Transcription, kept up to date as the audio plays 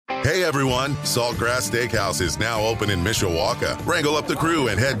Hey everyone, Saltgrass Steakhouse is now open in Mishawaka. Wrangle up the crew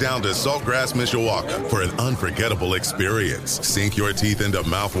and head down to Saltgrass Mishawaka for an unforgettable experience. Sink your teeth into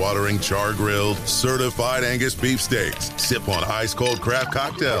mouth-watering char-grilled, certified Angus beef steaks. Sip on ice-cold craft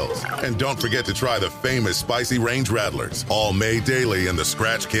cocktails. And don't forget to try the famous spicy range rattlers, all made daily in the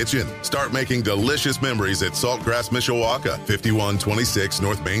Scratch Kitchen. Start making delicious memories at Saltgrass Mishawaka, 5126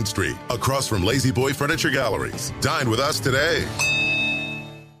 North Main Street, across from Lazy Boy Furniture Galleries. Dine with us today.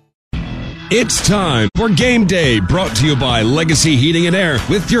 It's time for Game Day, brought to you by Legacy Heating and Air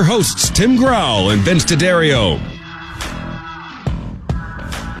with your hosts Tim Growell and Vince D'Addario.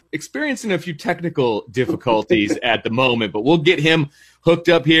 Experiencing a few technical difficulties at the moment, but we'll get him hooked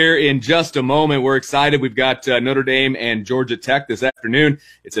up here in just a moment. We're excited. We've got Notre Dame and Georgia Tech this afternoon.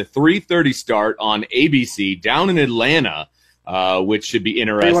 It's a 3:30 start on ABC down in Atlanta, which should be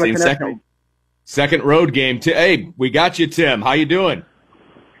interesting. Second road game. Hey, we got you, Tim. How you doing?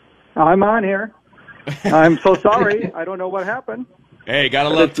 I'm on here. I'm so sorry. I don't know what happened. Hey, gotta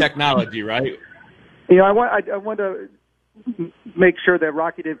love technology, right? You know, I want to make sure that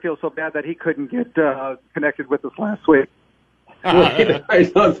Rocky didn't feel so bad that he couldn't get connected with us last week.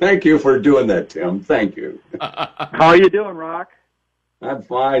 Thank you for doing that, Tim. Thank you. How are you doing, Rock? I'm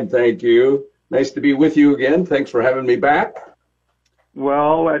fine, thank you. Nice to be with you again. Thanks for having me back.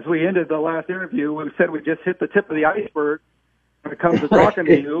 Well, as we ended the last interview, we said we just hit the tip of the iceberg when it comes to talking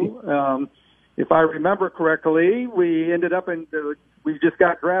to you. If I remember correctly, we ended up we just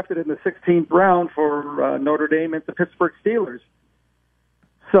got drafted in the 16th round for Notre Dame and the Pittsburgh Steelers.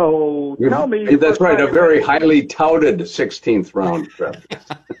 So tell me. That's right, a very highly touted 16th round draft.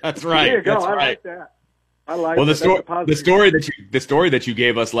 That's right. There you go. That's I right. like that. I like well, that. the story that you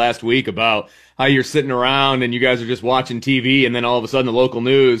gave us last week about how you're sitting around and you guys are just watching TV, and then all of a sudden the local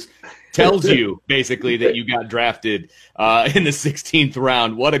news tells you basically that you got drafted in the 16th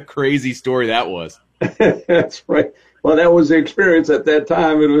round. What a crazy story that was. That's right. Well, that was the experience at that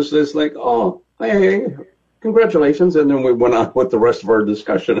time. It was just like, oh, hey, congratulations. And then we went on with the rest of our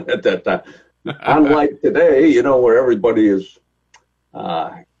discussion at that time. Unlike today, you know, where everybody is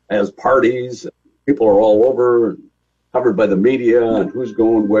has parties, people are all over, covered by the media and who's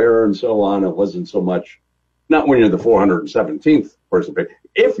going where and so on. It wasn't so much, not when you're the 417th person pick.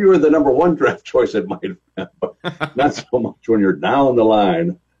 If you were the number one draft choice, it might have, but not so much when you're down the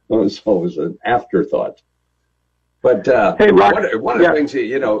line. So it was an afterthought. But hey, Rock, one of the things,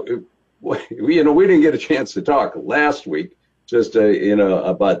 you know, we didn't get a chance to talk last week, just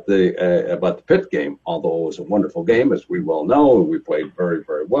about the Pitt game. Although it was a wonderful game, as we well know, and we played very,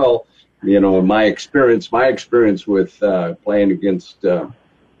 very well. You know, my experience with playing against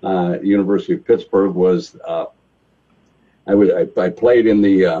University of Pittsburgh was. I played in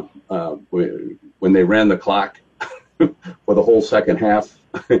the when they ran the clock for the whole second half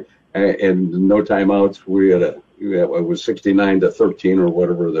and no timeouts. It was 69-13 or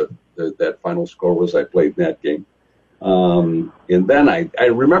whatever that final score was. I played in that game, and then I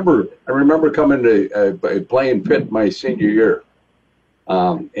remember coming to playing Pitt my senior year,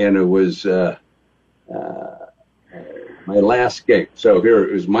 and it was my last game. So here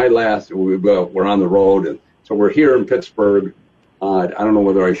it was my last. We're on the road and. So we're here in Pittsburgh. I don't know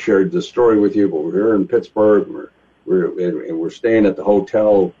whether I shared this story with you, but we're here in Pittsburgh. We're staying at the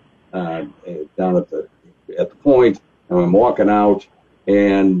hotel down at the Point, and I'm walking out,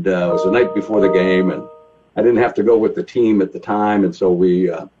 and it was the night before the game, and I didn't have to go with the team at the time, and so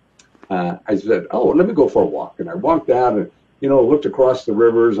I said, oh, let me go for a walk, and I walked out and looked across the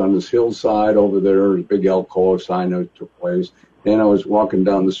rivers on this hillside over there, a big Alcoa sign that took place, and I was walking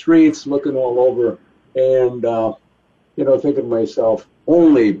down the streets, looking all over. And, thinking to myself,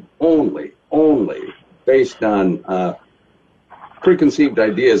 only based on preconceived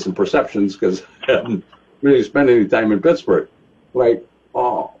ideas and perceptions, because I hadn't really spent any time in Pittsburgh. Like,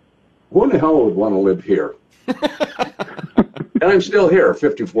 oh, who in the hell would want to live here? And I'm still here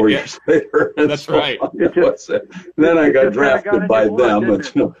 54 years later. That's so right. Then I got drafted by them.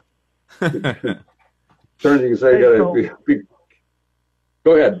 Turning to say,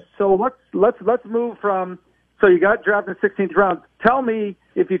 go ahead. So let's move from. So you got drafted in the 16th round. Tell me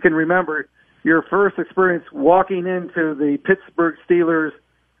if you can remember your first experience walking into the Pittsburgh Steelers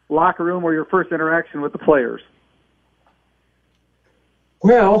locker room or your first interaction with the players.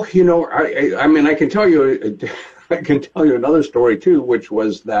 Well, I mean, I can tell you another story too, which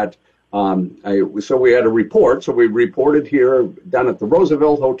was that so we had a report. So we reported here down at the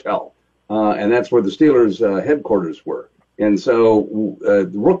Roosevelt Hotel, and that's where the Steelers headquarters were. And so the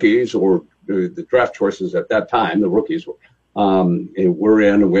rookies, or the draft choices at that time, the rookies were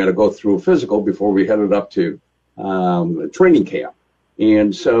in, and we had to go through a physical before we headed up to training camp.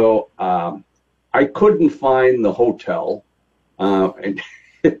 And so I couldn't find the hotel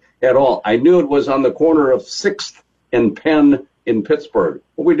at all. I knew it was on the corner of 6th and Penn in Pittsburgh.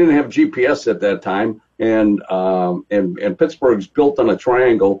 But we didn't have GPS at that time, and Pittsburgh's built on a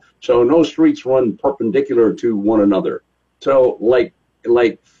triangle, so no streets run perpendicular to one another. So like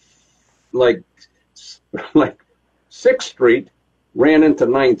 6th Street ran into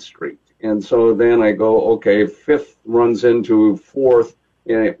 9th Street. And so then I go, okay, 5th runs into 4th,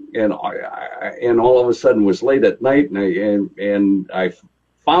 and all of a sudden it was late at night, and I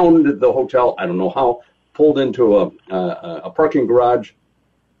found the hotel. I don't know how. Pulled into a parking garage,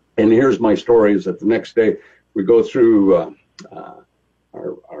 and here's my story: is that the next day we go through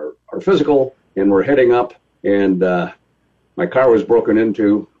our physical, and we're heading up, and my car was broken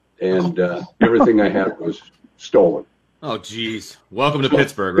into, and everything I had was stolen. Oh, geez. Welcome to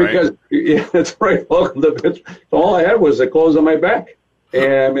Pittsburgh, right? Because, yeah, that's right. Welcome to Pittsburgh. All I had was the clothes on my back.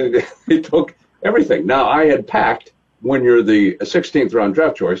 And I mean, they took everything. Now, I had packed, when you're the 16th round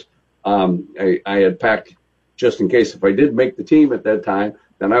draft choice, I had packed just in case if I did make the team at that time,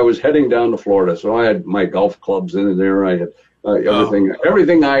 then I was heading down to Florida. So I had my golf clubs in there. I had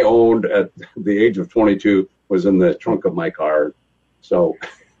everything I owned at the age of 22 was in the trunk of my car. So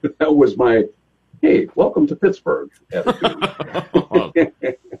that was my, hey, welcome to Pittsburgh attitude.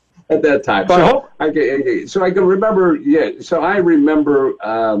 At that time. So I can remember, so I remember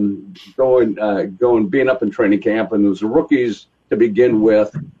being up in training camp, and there was the rookies to begin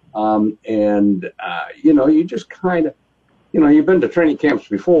with. You just kind of, you've been to training camps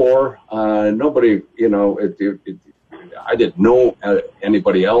before. Nobody, I didn't know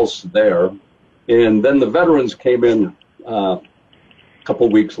anybody else there. And then the veterans came in a couple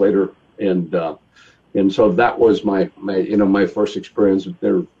of weeks later, and so that was my first experience.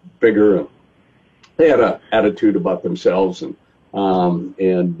 They're bigger, and they had an attitude about themselves, and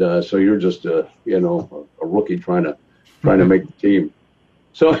so you're just a rookie trying to make the team.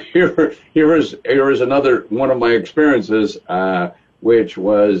 So here is another one of my experiences, which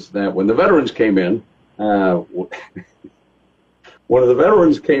was that when the veterans came in, one of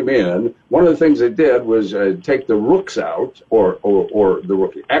the things they did was take the rooks out, or the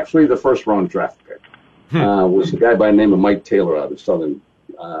rookie. Actually, the first round draft pick was a guy by the name of Mike Taylor out of Southern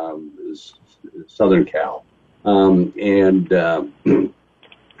Cal, and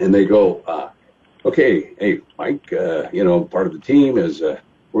they go, okay, hey, Mike, part of the team is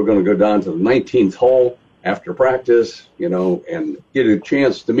we're going to go down to the 19th hole after practice, and get a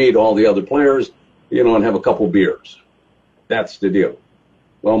chance to meet all the other players, and have a couple beers. That's the deal.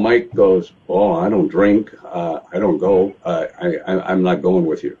 Well, Mike goes, oh, I don't drink. I don't go. I'm not going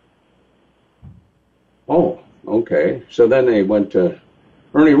with you. Oh, okay. So then they went to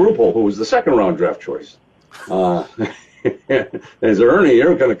Ernie Ruppel, who was the second round draft choice. They said, Ernie,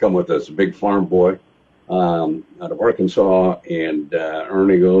 you're going to come with us, a big farm boy out of Arkansas. And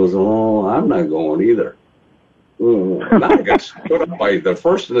Ernie goes, oh, I'm not going either. Now I got stood up by the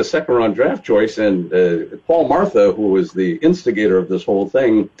first and the second round draft choice. And Paul Martha, who was the instigator of this whole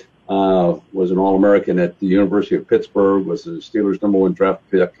thing, was an All-American at the University of Pittsburgh, was the Steelers' #1 draft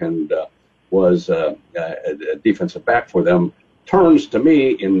pick, and was a defensive back for them. Turns to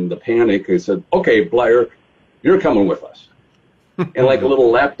me in the panic. He said, okay, Blair, you're coming with us. And like a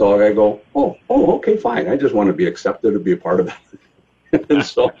little lapdog, I go, oh, okay, fine. I just want to be accepted to be a part of it. And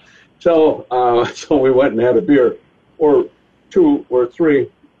so we went and had a beer, or two or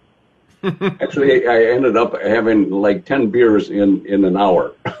three. Actually, I ended up having like 10 beers in an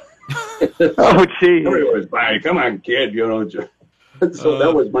hour. Oh, gee. Everybody's fine. Come on, kid. So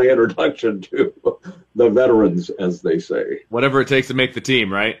that was my introduction to the veterans, as they say. Whatever it takes to make the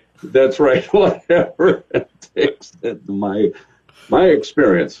team, right? That's right. Whatever it takes. My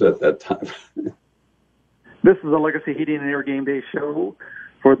experience at that time. This is the Legacy Heating and Air Game Day show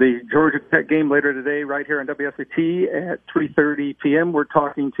for the Georgia Tech game later today, right here on WSAT at 3:30 p.m. We're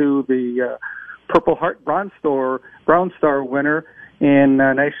talking to the Purple Heart Brown Star winner in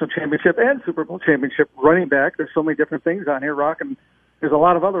National Championship and Super Bowl Championship running back. There's so many different things on here, Rock, and there's a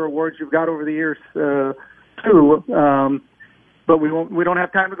lot of other awards you've got over the years too. But we don't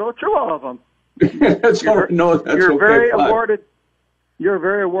have time to go through all of them. You're very awarded. You're a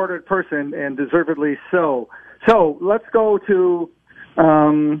very awarded person, and deservedly so. So let's go to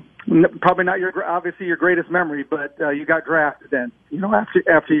probably not obviously your greatest memory, but you got drafted then.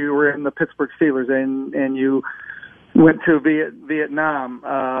 After you were in the Pittsburgh Steelers and you went to Vietnam.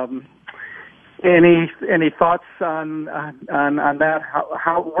 Any thoughts on that?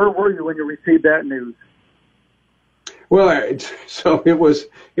 Where were you when you received that news? Well, so it was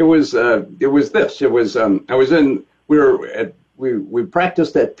this. It was we we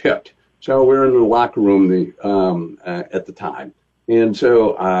practiced at Pitt. So we were in the locker room at the time. And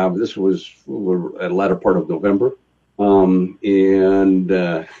so this was a latter part of November. And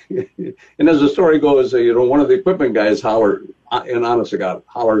as the story goes, one of the equipment guys hollered, and honest to God,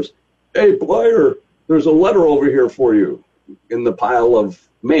 hollers, "Hey, Blair, there's a letter over here for you," in the pile of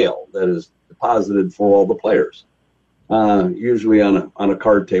mail that is deposited for all the players, usually on a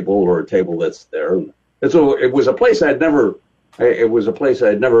card table or a table that's there. And so it was a place I'd never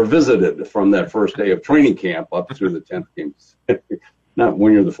visited from that first day of training camp up through the 10th games. Not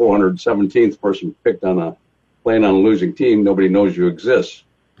when you're the 417th person picked playing on a losing team, nobody knows you exist.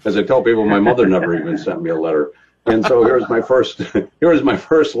 As I tell people, my mother never even sent me a letter. And so here's my first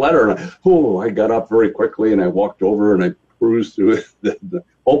letter. And I got up very quickly and I walked over and I perused through it,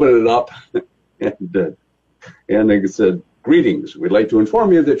 opened it up, and they said, "Greetings. We'd like to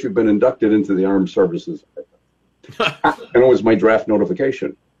inform you that you've been inducted into the Armed Services." And it was my draft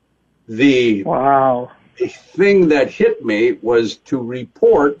notification. The thing that hit me was to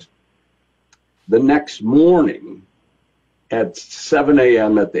report the next morning at 7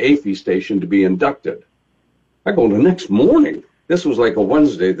 a.m. at the AFI station to be inducted. I go, the next morning? This was like a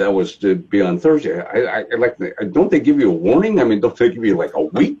Wednesday. That was to be on Thursday. Don't they give you a warning? I mean, don't they give you like a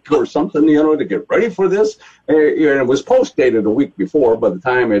week or something, to get ready for this? It was post-dated a week before. By the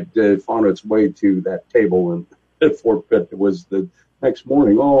time it found its way to that table at Fort Pitt, it was the next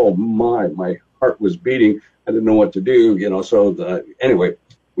morning. Oh, my heart was beating. I didn't know what to do, So anyway,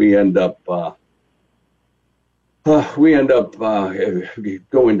 we end up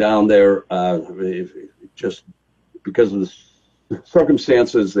going down there just because of the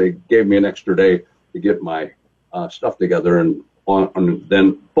circumstances. They gave me an extra day to get my stuff together, and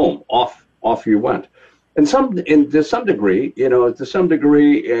then boom, off you went. And to some degree, it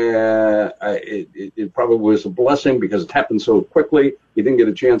probably was a blessing because it happened so quickly. You didn't get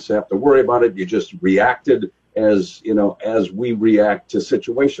a chance to have to worry about it. You just reacted as we react to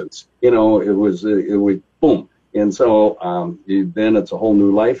situations. It was boom. And so then it's a whole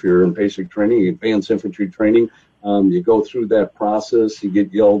new life. You're in basic training, advanced infantry training. You go through that process. You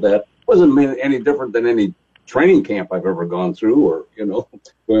get yelled at. It wasn't any different than any training camp I've ever gone through, or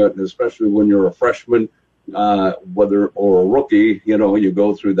especially when you're a freshman, or a rookie. You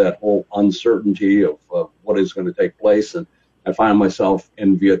go through that whole uncertainty of what is going to take place. And I find myself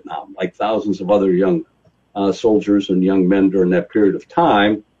in Vietnam, like thousands of other young soldiers and young men during that period of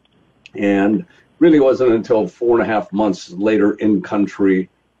time, and really wasn't until 4.5 months later in country,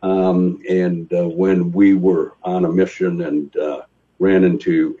 when we were on a mission and ran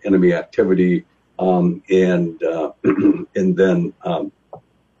into enemy activity, and then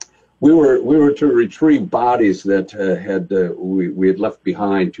we were to retrieve bodies that we had left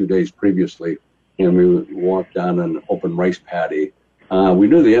behind 2 days previously, and we walked on an open rice paddy. We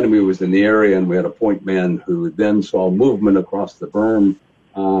knew the enemy was in the area, and we had a point man who then saw movement across the berm.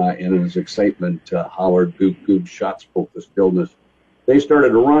 And in his excitement, hollered, "Good shots broke the stillness." They started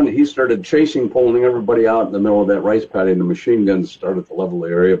to run. He started pulling everybody out in the middle of that rice paddy, and the machine guns started to level the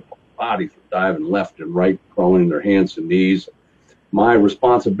area. Bodies were diving left and right, crawling in their hands and knees. My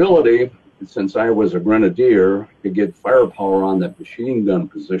responsibility, since I was a grenadier, to get firepower on that machine gun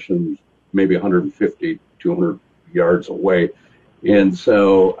position, maybe 150, 200 yards away. And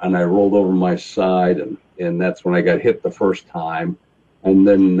I rolled over my side, and that's when I got hit the first time. And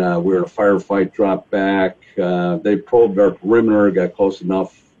then we were in a firefight, dropped back. They probed our perimeter, got close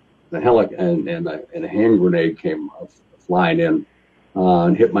enough. And a hand grenade came flying in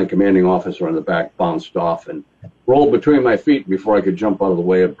and hit my commanding officer on the back, bounced off, and rolled between my feet. Before I could jump out of the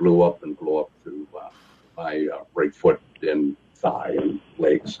way, it blew up through my right foot and thigh and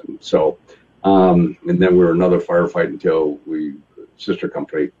legs. And so, and then we were another firefight until sister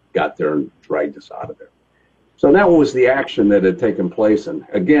company got there and dragged us out of there. So that was the action that had taken place. And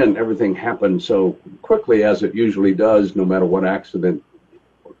again, everything happened so quickly, as it usually does, no matter what accident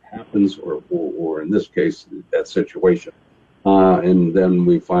happens, or in this case, that situation. And then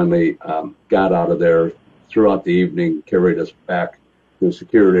we finally got out of there throughout the evening, carried us back to a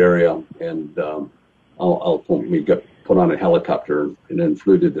secured area, and we got put on a helicopter and then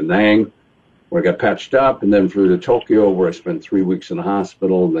flew to Da Nang, where I got patched up, and then flew to Tokyo, where I spent 3 weeks in the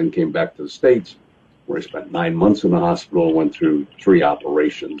hospital, and then came back to the States, where I spent 9 months in the hospital and went through 3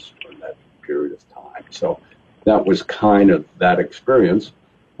 operations during that period of time. So that was kind of that experience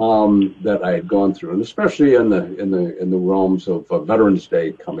that I had gone through, and especially in the realms of Veterans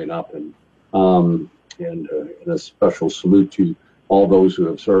Day coming up, and a special salute to all those who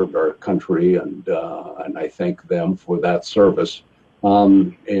have served our country, and I thank them for that service.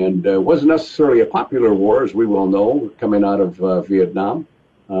 And it wasn't necessarily a popular war, as we well know, coming out of Vietnam.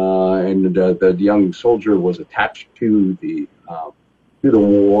 And the young soldier was attached to the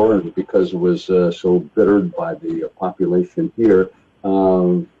war, and because it was so bittered by the population here,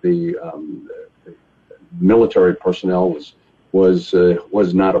 the military personnel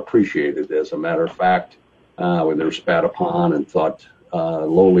was not appreciated. As a matter of fact, when they were spat upon and thought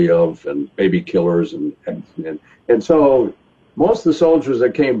lowly of, and baby killers, and so most of the soldiers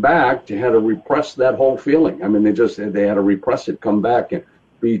that came back had to repress that whole feeling. I mean, they had to repress it, come back and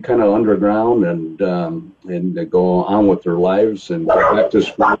be kind of underground, and go on with their lives and go back to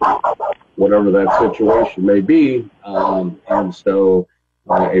school, whatever that situation may be. And so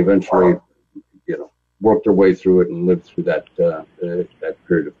eventually, worked their way through it and lived through that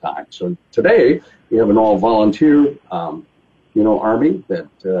period of time. So today we have an all-volunteer, Army that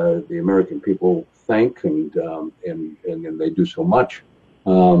the American people thank, and they do so much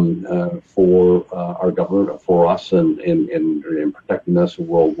for our government, for us, and in protecting us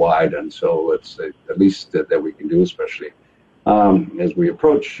worldwide. And so it's the least that we can do, especially as we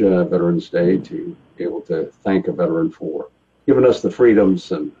approach Veterans Day, to be able to thank a veteran for giving us the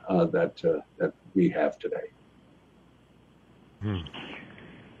freedoms and that we have today.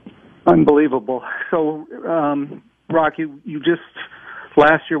 Unbelievable. So, Rock, you just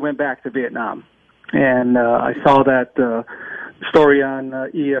last year went back to Vietnam, and I saw that story on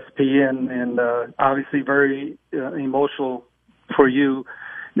ESPN, and obviously very emotional for you.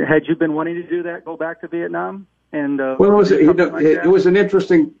 Had you been wanting to do that, go back to Vietnam? And well, it was an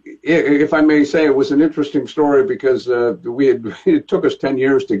interesting, if I may say, it was an interesting story because it took us 10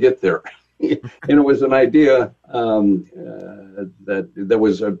 years to get there. And it was an idea that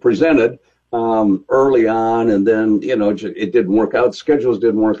was presented early on, and then it didn't work out. Schedules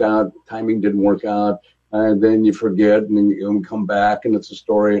didn't work out. Timing didn't work out, and then you forget, and then you come back, and it's a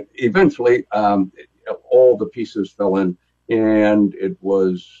story. Eventually, all the pieces fell in, and it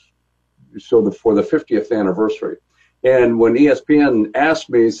was for the 50th anniversary. And when ESPN asked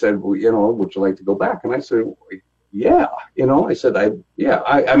me, said, well, would you like to go back? And I said, yeah, I said, I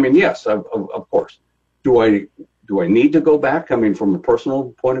mean, yes, of course. Do I need to go back? I mean, from a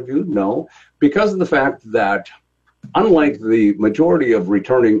personal point of view, no, because of the fact that unlike the majority of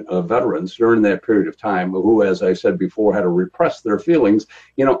returning veterans during that period of time, who, as I said before, had to repress their feelings,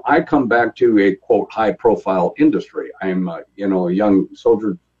 I come back to a, quote, high-profile industry. I'm, a young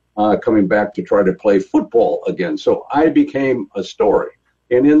soldier coming back to try to play football again. So I became a story.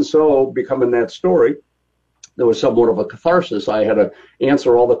 And in so becoming that story, there was somewhat of a catharsis. I had to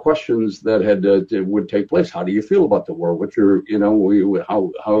answer all the questions that would take place. How do you feel about the war? What's your,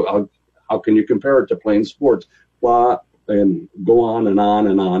 how can you compare it to playing sports? Blah, and go on and on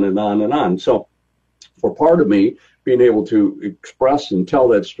and on and on and on. So for part of me, being able to express and tell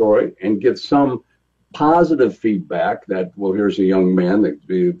that story and get some positive feedback that, well, here's a young man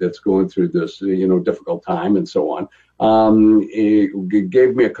that's going through this, difficult time and so on. It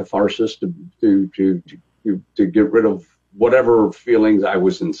gave me a catharsis to get rid of whatever feelings I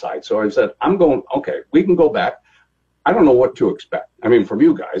was inside. So I said, okay, we can go back. I don't know what to expect. I mean, from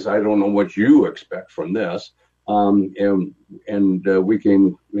you guys, I don't know what you expect from this. And we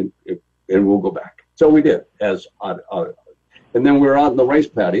can, and we'll go back. So we did, and then we were out in the rice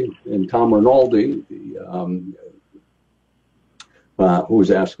paddy, and Tom Rinaldi, who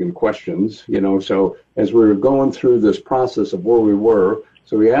was asking questions, so as we were going through this process of where we were,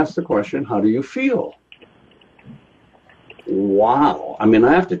 so we asked the question, how do you feel? Wow. I mean,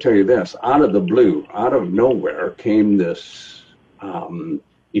 I have to tell you this, out of the blue, out of nowhere came this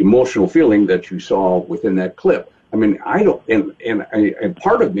emotional feeling that you saw within that clip. I mean, and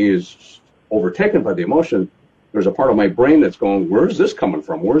part of me is overtaken by the emotion. There's a part of my brain that's going, where's this coming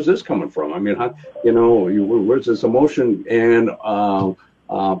from? Where's this coming from? I mean, where's this emotion? And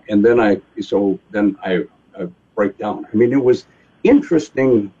then I break down. I mean, it was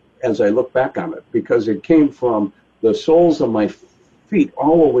interesting as I look back on it, because it came from the soles of my feet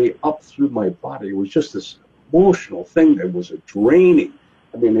all the way up through my body. It was just this emotional thing that was draining.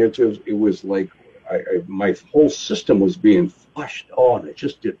 I mean, it was like my whole system was being flushed on. It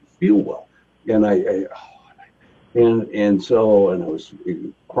just didn't feel well. And and I was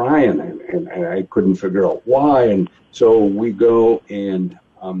crying, and I couldn't figure out why. And so we go, and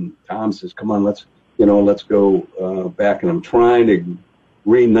Tom says, "Come on, let's go back." And I'm trying to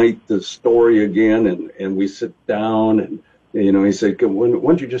reignite the story again, and we sit down, and he said, "Why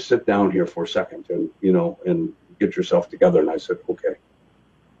don't you just sit down here for a second and and get yourself together?" And I said, "Okay."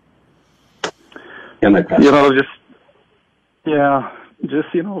 And I passed. And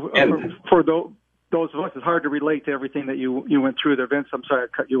those of us, it's hard to relate to everything that you went through there. Vince, I'm sorry I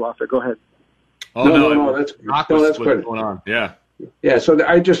cut you off there. Go ahead. Oh, no, that's good. Going on. Yeah. Yeah, so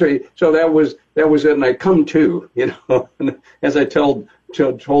that was it, and I come to, and as I told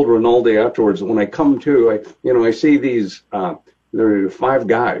Rinaldi afterwards, when I come to, I see these there are 5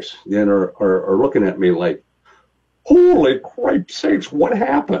 guys that are looking at me like, holy crap sakes, what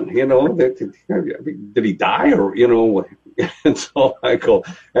happened? Did he die, or And so I go,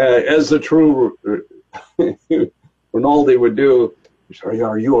 as the true Rinaldi would do,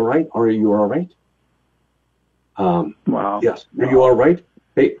 are you all right? Are you all right? Wow. Yes. Are you all right?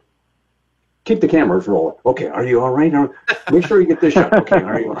 Hey, keep the cameras rolling. Okay. Are you all right? Make sure you get this shot. Okay.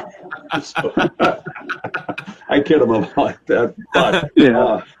 Are you all right? So, I kid him about that. But,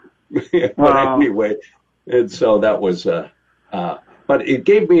 but anyway, and so that was, but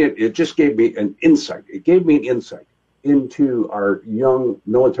it just gave me an insight. It gave me an insight into our young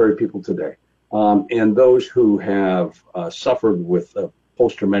military people today, and those who have suffered with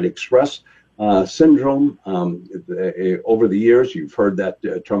post-traumatic stress syndrome. Over the years, you've heard that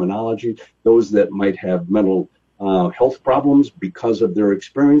terminology. Those that might have mental health problems because of their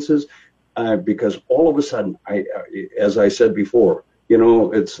experiences, because all of a sudden, as I said before,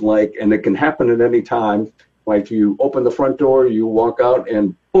 it's like, and it can happen at any time. Like you open the front door, you walk out,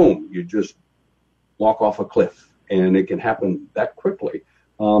 and boom, you just walk off a cliff, and it can happen that quickly.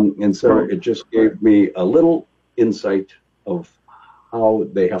 And so it just gave me a little insight of how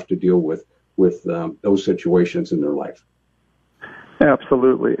they have to deal with those situations in their life.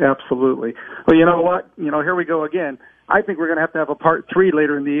 Absolutely. Well, you know what? Here we go again. I think we're going to have a part 3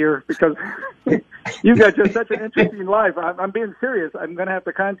 later in the year, because you've got just such an interesting life. I'm being serious. I'm going to have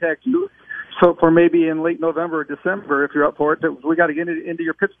to contact you. So for maybe in late November or December, if you're up for it, we got to get into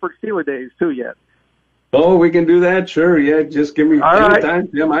your Pittsburgh Steelers days too yet. Oh, we can do that. Sure. Yeah. Just give me time,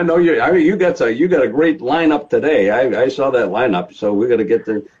 Jim. I know you got a great lineup today. I saw that lineup. So we got to get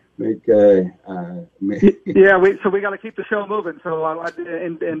there. We got to keep the show moving. So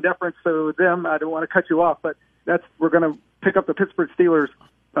in deference to them, I don't want to cut you off, but we're going to pick up the Pittsburgh Steelers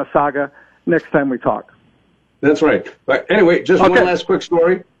saga next time we talk. That's right. But anyway, just one last quick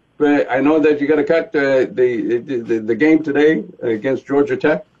story. I know that you got to cut the game today against Georgia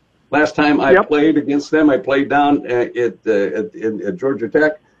Tech. Last time I played against them, I played down at Georgia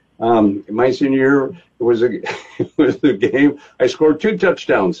Tech. My senior year, it was a game. I scored 2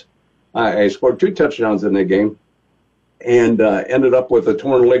 touchdowns. I scored 2 touchdowns in that game, and ended up with a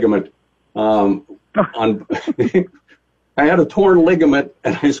torn ligament. I had a torn ligament,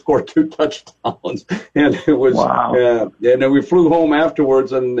 and I scored 2 touchdowns, and it was. Wow. And then we flew home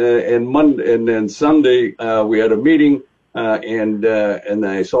afterwards, and Monday and then Sunday we had a meeting, and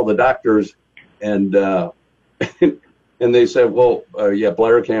I saw the doctors, and and they said, well,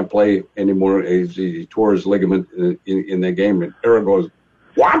 Blair can't play anymore. He tore his ligament in that game, and Eric goes,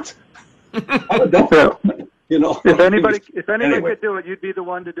 what? How did that happen? If anybody could do it, you'd be the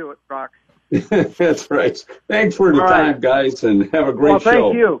one to do it, Brock. That's right. Thanks for the time, guys, and have a great show.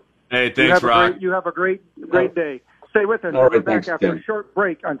 Thank you. Hey, thanks, Brock. You have a great day. Stay with us. All right, we're back after a short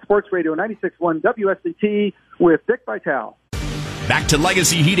break on Sports Radio 96.1 WSBT with Dick Vitale. Back to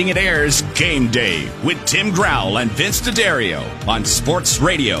Legacy Heating and Air's Game Day with Tim Growl and Vince D'Addario on Sports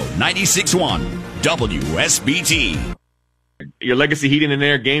Radio 96.1 WSBT. Your Legacy Heating and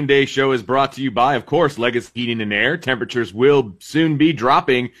Air Game Day show is brought to you by, of course, Legacy Heating and Air. Temperatures will soon be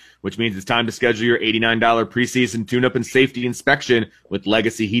dropping, which means it's time to schedule your $89 preseason tune-up and safety inspection with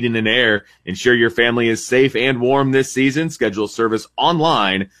Legacy Heating and Air. Ensure your family is safe and warm this season. Schedule service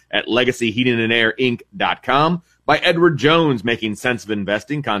online at legacyheatingandairinc.com. By Edward Jones, making sense of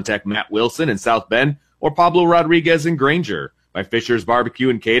investing. Contact Matt Wilson in South Bend or Pablo Rodriguez in Granger. By Fisher's Barbecue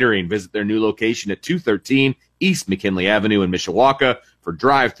and Catering. Visit their new location at 213 East McKinley Avenue in Mishawaka for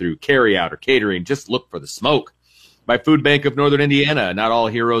drive-through, carry-out, or catering. Just look for the smoke. By Food Bank of Northern Indiana. Not all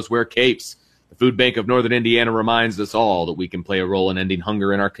heroes wear capes. The Food Bank of Northern Indiana reminds us all that we can play a role in ending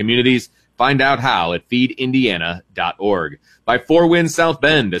hunger in our communities. Find out how at feedindiana.org. By Four Winds South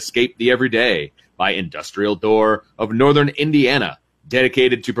Bend. Escape the everyday. By Industrial Door of Northern Indiana.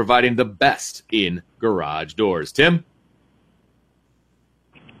 Dedicated to providing the best in garage doors. Tim?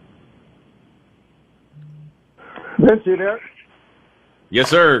 Vince, you there? Yes,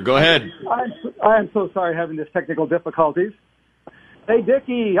 sir. Go ahead. I am so sorry having this technical difficulties. Hey,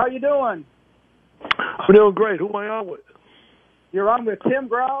 Dickie, how you doing? I'm doing great. Who am I on with? You're on with Tim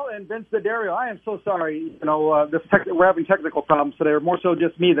Growl and Vince D'Addario. I am so sorry. We're having technical problems today, or more so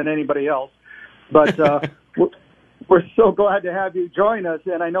just me than anybody else. But We're so glad to have you join us.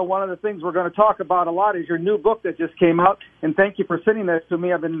 And I know one of the things we're going to talk about a lot is your new book that just came out. And thank you for sending that to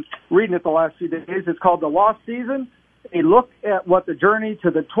me. I've been reading it the last few days. It's called The Lost Season, a look at what the journey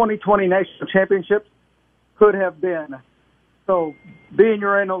to the 2020 National Championships could have been. So being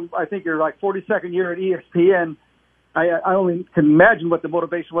I think you're like 42nd year at ESPN, I only can imagine what the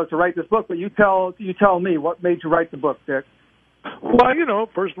motivation was to write this book, but you tell me what made you write the book, Dick. Well,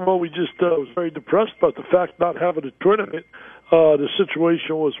 first of all, we just was very depressed about the fact not having a tournament. The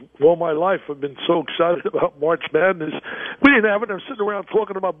situation was, all my life, I've been so excited about March Madness. We didn't have it. I was sitting around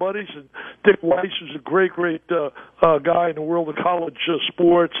talking to my buddies, and Dick Weiss, who's a great guy in the world of college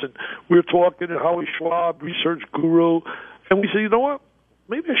sports, and we were talking to Howie Schwab, research guru, and we said, you know what?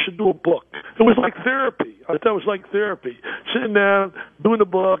 Maybe I should do a book. It was like therapy. I thought it was like therapy. Sitting down, doing a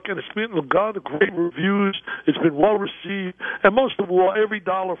book, and it's gotten great reviews. It's been well received. And most of all, every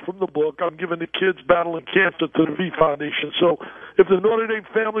dollar from the book, I'm giving the kids battling cancer to the V Foundation. So if the Notre Dame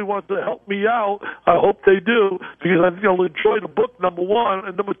family wants to help me out, I hope they do, because I think they'll enjoy the book, number one.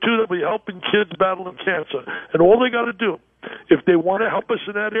 And number two, they'll be helping kids battling cancer. And all they got to do, if they want to help us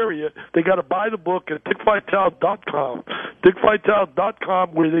in that area, they got to buy the book at dickvitale.com.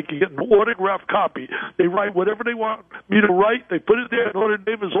 dickvitale.com, where they can get an autographed copy. They write whatever they want me to write. They put it there. Notre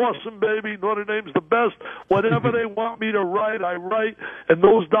Dame is awesome, baby. Notre Dame's the best. Whatever they want me to write, I write. And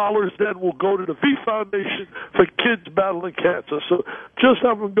those dollars then will go to the V Foundation for kids battling cancer. So just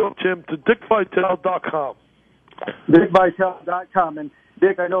have them go, Tim, to dickvitale.com. dickvitale.com. And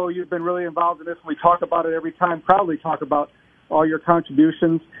Dick, I know you've been really involved in this. We talk about it every time, proudly talk about all your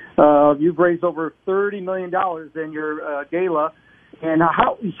contributions. You've raised over $30 million in your gala. And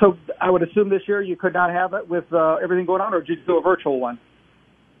so I would assume this year you could not have it with everything going on, or did you do a virtual one?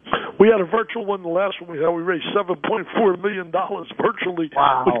 We had a virtual one. The last one we had, we raised $7.4 million virtually,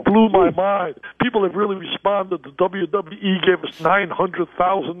 wow, which blew my mind. People have really responded. The WWE gave us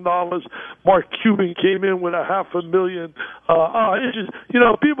 $900,000. Mark Cuban came in with $500,000. It's just,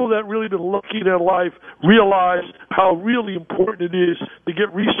 people that really been lucky in their life realize how really important it is to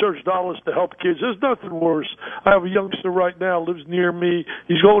get research dollars to help kids. There's nothing worse. I have a youngster right now, lives near me.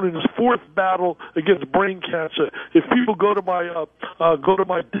 He's going in his fourth battle against brain cancer. If people go to my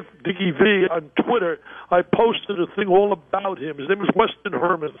Dickie V on Twitter, I posted a thing all about him. His name is Weston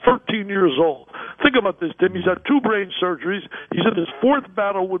Herman, 13 years old. Think about this, Tim. He's had 2 brain surgeries. He's in his 4th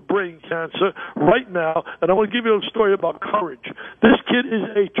battle with brain cancer right now, and I want to give you a story about courage. This kid is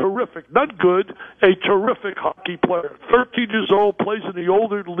a terrific, not good, a terrific hockey player. 13 years old, plays in the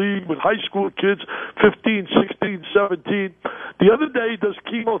older league with high school kids, 15, 16, 17. The other day he does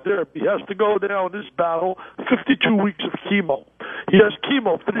chemotherapy. He has to go down in this battle, 52 weeks of chemo. He has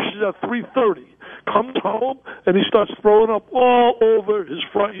chemo, finishes at 3:30, comes home, and he starts throwing up all over his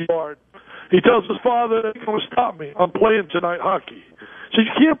front yard. He tells his father, "They're going to stop me. I'm playing tonight hockey." He says,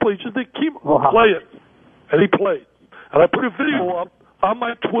 "You can't play. Just take chemo. Wow. Play it." And he played. And I put a video up on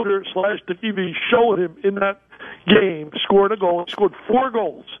my Twitter /TV showing him in that game scoring a goal. He scored 4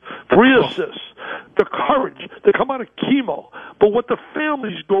 goals, 3 assists. The courage to come out of chemo. But what the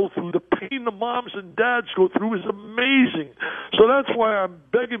families go through, the pain the moms and dads go through is amazing. So that's why I'm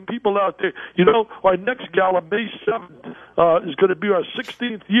begging people out there. Our next gala, May 7th, is going to be our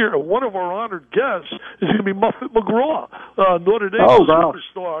 16th year. And one of our honored guests is going to be Muffet McGraw, Notre Dame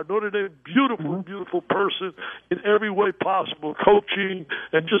superstar. Notre Dame, beautiful person in every way possible, coaching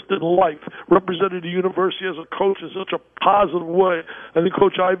and just in life. Represented the university as a coach in such a positive way. I think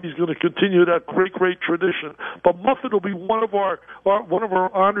Coach Ivey's going to continue that great tradition. But Muffet will be one of our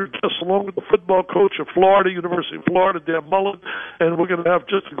honored guests, along with the football coach of Florida, University of Florida, Dan Mullen, and we're going to have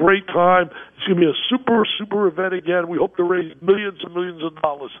just a great time. It's going to be a super event again. We hope to raise millions and millions of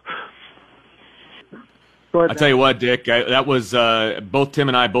dollars. I tell you what, Dick, that was both Tim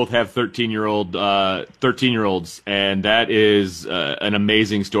and I both have 13-year-olds, and that is an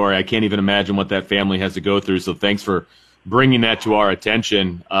amazing story. I can't even imagine what that family has to go through. So thanks for bringing that to our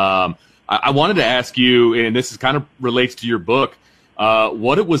attention. I wanted to ask you, and this is kind of relates to your book,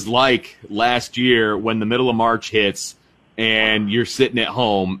 what it was like last year when the middle of March hits and you're sitting at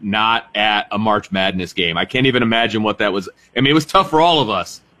home, not at a March Madness game. I can't even imagine what that was. I mean, it was tough for all of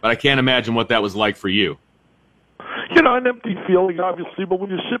us, but I can't imagine what that was like for you. An empty feeling, obviously, but when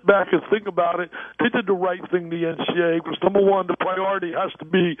you sit back and think about it, they did the right thing, the NCAA, because number one, the priority has to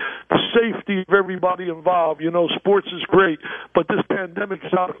be the safety of everybody involved. Sports is great, but this pandemic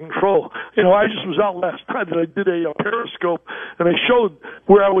is out of control. I just was out last night and I did a Periscope, and I showed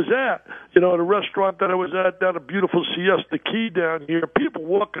where I was at. the restaurant that I was at down at beautiful Siesta Key down here, people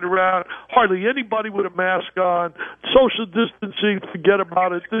walking around, hardly anybody with a mask on, social distancing, forget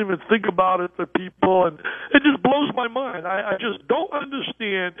about it, didn't even think about it, the people, and it just blows my mind. I just don't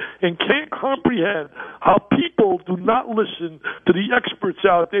understand and can't comprehend how people do not listen to the experts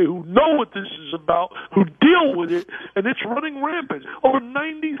out there who know what this is about, who deal with it, and it's running rampant. Over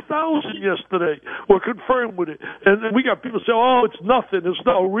 90,000 yesterday were confirmed with it. And we got people say, oh, it's nothing. It's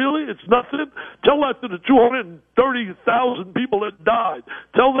no, really? It's nothing? Tell that to the 230,000 people that died.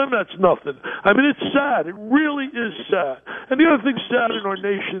 Tell them that's nothing. I mean, it's sad. It really is sad. And the other thing sad in our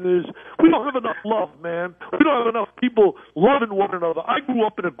nation is we don't have enough love, man. We don't have enough people loving one another. I grew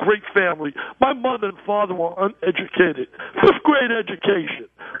up in a great family. My mother and father were uneducated. Fifth grade education.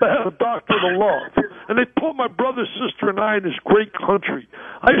 They had a doctorate of law. And they taught my brother, sister, and I in this great country.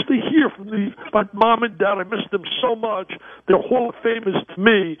 I used to hear from my mom and dad. I miss them so much. They're Hall of Famers to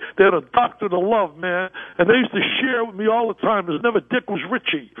me. They had a doctorate of love, man. And they used to share with me all the time. There's never Dick was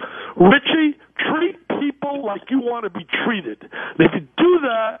Richie. Richie, treat people like you want to be treated. And if you do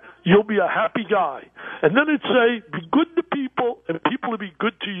that, you'll be a happy guy. And then it'd say, be good to people and people will be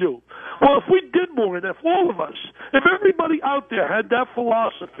good to you. Well, if we did more, and if all of us, if everybody out there had that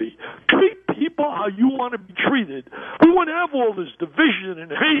philosophy, treat people how you want to be treated, we wouldn't have all this division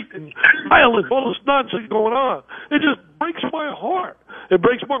and hate and violence, all this nonsense going on. It just breaks my heart. It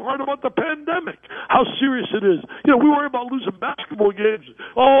breaks my heart about the pandemic, how serious it is. We worry about losing basketball games.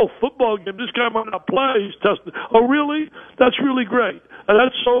 Oh, football game, this guy might not play, he's tested. Oh, really? That's really great. And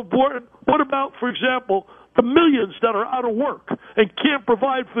that's so important. What about, for example, the millions that are out of work and can't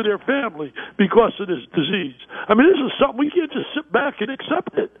provide for their family because of this disease? I mean, this is something we can't just sit back and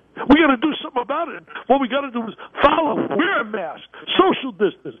accept it. We got to do something about it. What we got to do is follow, wear a mask, social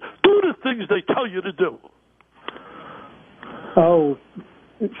distance, do the things they tell you to do. Oh,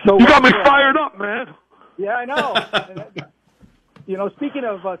 so you got me fired up, man. Yeah, I know. Speaking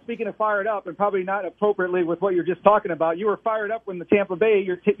of fired up, and probably not appropriately with what you're just talking about, you were fired up when the Tampa Bay,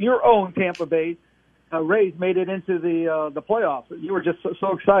 your own Tampa Bay Rays made it into the playoffs. You were just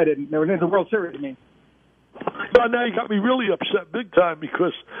so excited. They were in the World Series, I mean. Well, now you got me really upset big time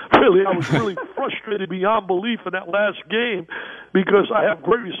because really I was really frustrated beyond belief in that last game because I have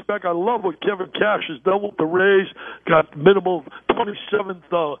great respect. I love what Kevin Cash has done with the Rays, got minimal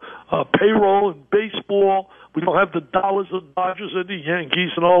 27th payroll in baseball. We don't have the dollars the Dodgers and the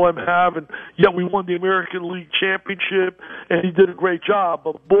Yankees and all them have, and yet we won the American League Championship, and he did a great job.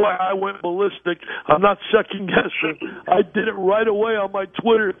 But, boy, I went ballistic. I'm not second-guessing. I did it right away on my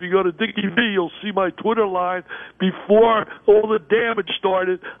Twitter. If you go to Dickie V, you'll see my Twitter line before all the damage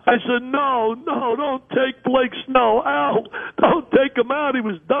started. I said, no, don't take Blake Snell out. Don't take him out. He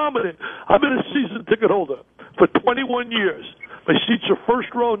was dominant. I've been a season ticket holder for 21 years. My seats are first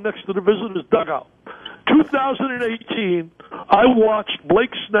row next to the visitor's dugout. 2018, I watched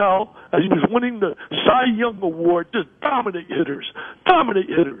Blake Snell as he was winning the Cy Young Award, just dominate hitters.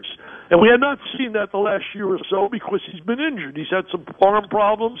 And we had not seen that the last year or so because he's been injured. He's had some arm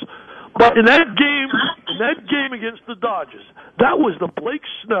problems. But in that game against the Dodgers, that was the Blake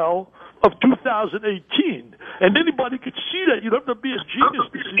Snell of 2018. And anybody could see that. You don't have to be a genius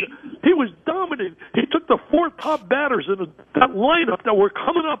to see that. He was dominant. He took the four top batters in that lineup that were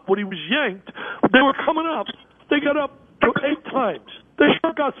coming up when he was yanked. They were coming up. They got up to 8 times. They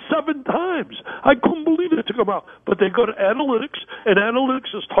struck out 7 times. I couldn't believe it took them out. But they go to analytics, and analytics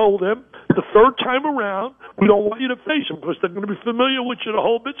has told them the third time around, we don't want you to face them because they're going to be familiar with you the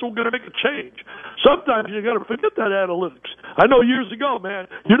whole bit, so we're going to make a change. Sometimes you got to forget that analytics. I know years ago, man,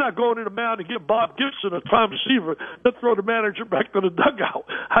 you're not going to the mound and get Bob Gibson or Tom Seaver to throw the manager back to the dugout.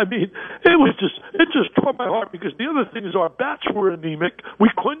 I mean, it just tore my heart because the other thing is our bats were anemic. We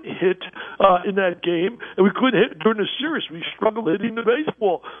couldn't hit in that game, and we couldn't hit during the series. We struggled hitting the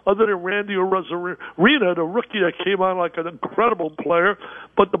baseball other than Randy Arozarena, the rookie that came on like an incredible player.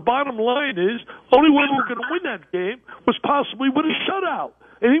 But the bottom line is, only way we were going to win that game was possibly with a shutout.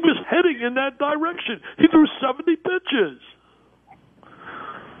 And he was heading in that direction. He threw 70 pitches.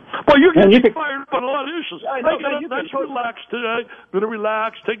 Well, you're getting fired up on a lot of issues. I got nice relax today. I'm going to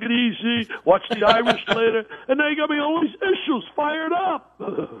relax, take it easy, watch the Irish later. And now you got me all these issues fired up.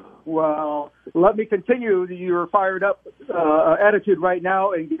 Well, let me continue your fired up attitude right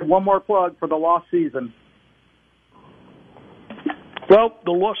now and give one more plug for the lost season. Well,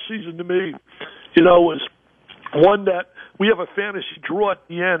 the lost season to me, was one that we have a fantasy draw at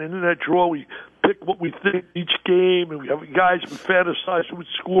the end, and in that draw we pick what we think each game, and we have guys who fantasize who would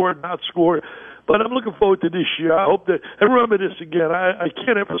score and not score. But I'm looking forward to this year. I hope that, and remember this again, I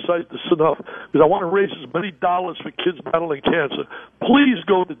can't emphasize this enough, because I want to raise as many dollars for kids battling cancer. Please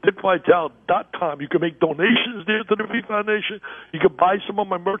go to dickvitale.com. You can make donations there to the V Foundation. You can buy some of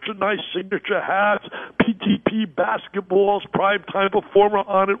my merchandise, signature hats, PTP basketballs, primetime performer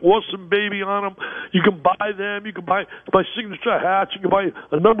on it, awesome baby on them. You can buy them. You can buy my signature hats. You can buy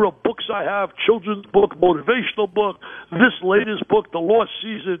a number of books I have, children's book, motivational book, this latest book, The Lost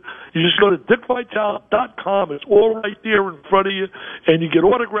Season. You just go to dickvitale.com. It's all right there in front of you, and you get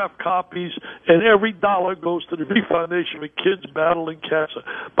autographed copies, and every dollar goes to the V Foundation for kids battling cancer.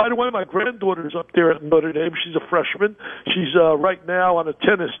 By the way, my granddaughter's up there at Notre Dame. She's a freshman. She's right now on a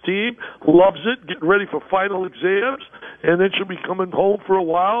tennis team, loves it, getting ready for final exams, and then she'll be coming home for a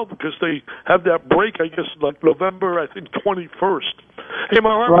while because they have that break, I guess, like November, I think, 21st. Hey, my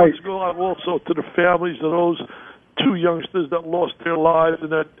heart wants to go out also to the families of those two youngsters that lost their lives in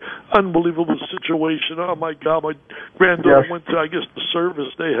that unbelievable situation. Oh, my God, my granddaughter went to, I guess, the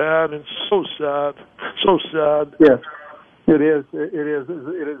service they had, and so sad, so sad. Yes, it is.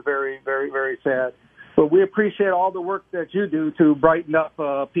 It is very, very, very sad. But we appreciate all the work that you do to brighten up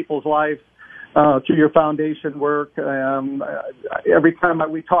people's lives through your foundation work. Every time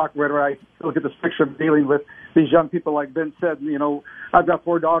we talk, whether I look at this picture of dealing with these young people, like Vince said, you know, I've got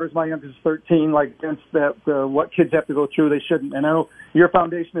 4 daughters. My youngest is 13. Like Vince, that what kids have to go through, they shouldn't. And I know your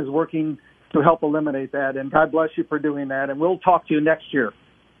foundation is working to help eliminate that. And God bless you for doing that. And we'll talk to you next year.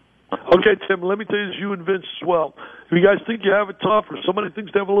 Okay, Tim, let me tell you this, you and Vince as well. If you guys think you have it tough, or somebody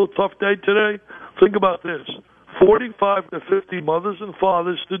thinks they have a little tough day today, think about this. 45 to 50 mothers and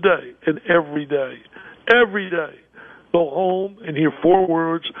fathers today and every day go home and hear 4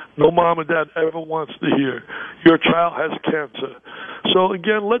 words no mom and dad ever wants to hear. Your child has cancer. So,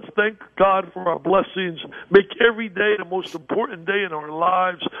 again, let's thank God for our blessings. Make every day the most important day in our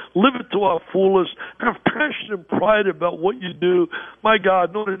lives. Live it to our fullest. Have passion and pride about what you do. My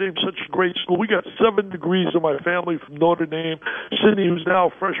God, Notre Dame's such a great school. We got 7 degrees in my family from Notre Dame. Sydney, who's now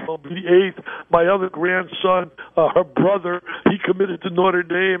a freshman, will be the 8th. My other grandson, her brother, he committed to Notre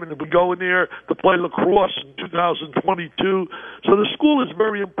Dame, and we're going there to play lacrosse in 2022. So the school is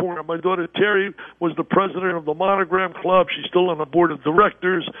very important. My daughter Terry was the president of the Monogram Club. She's still on the board of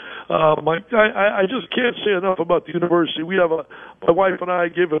directors. I just can't say enough about the university. We have my wife and I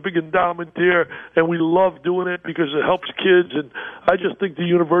gave a big endowment there, and we love doing it because it helps kids. And I just think the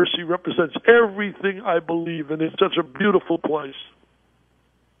university represents everything I believe in. It's such a beautiful place.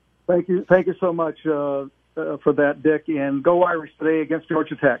 Thank you so much for that, Dick. And go Irish today against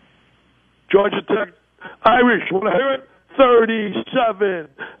Georgia Tech. Georgia Tech, Irish. Want to hear it? 37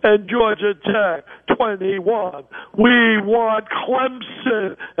 and Georgia Tech 21. We want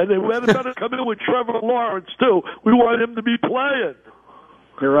Clemson, and they better come in with Trevor Lawrence too. We want him to be playing.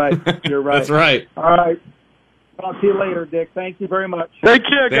 You're right. That's right. All right. Talk to you later, Dick. Thank you very much. Take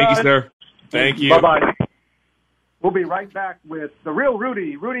care, guys. Thank you, sir. Thank you. Bye-bye. We'll be right back with the real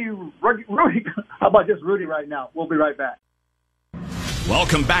Rudy. Rudy. How about just Rudy right now? We'll be right back.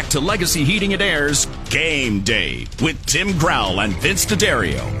 Welcome back to Legacy Heating and Air's Game Day with Tim Growell and Vince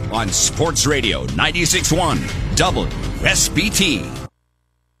D'Addario on Sports Radio 96.1 WSBT.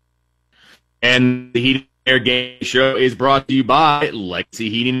 And the Heating and Air Game Show is brought to you by Legacy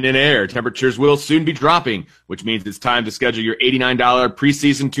Heating and Air. Temperatures will soon be dropping, which means it's time to schedule your $89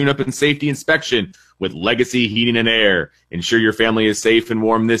 preseason tune-up and safety inspection with Legacy Heating and Air. Ensure your family is safe and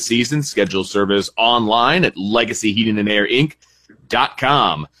warm this season. Schedule service online at Legacy Heating and Air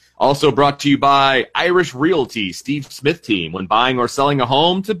Inc.com. Also brought to you by Irish Realty, Steve Smith team. When buying or selling a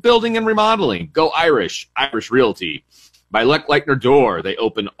home to building and remodeling, go Irish Realty. By Leck Leichner Door, they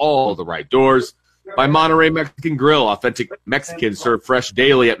open all the right doors. By Monterey Mexican Grill, authentic Mexican served fresh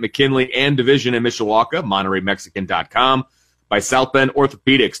daily at McKinley and Division in Mishawaka, MontereyMexican.com. By South Bend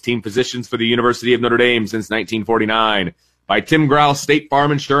Orthopedics, team physicians for the University of Notre Dame since 1949. By Tim Growell State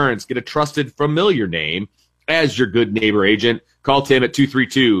Farm Insurance, get a trusted, familiar name as your good neighbor agent. Call Tim at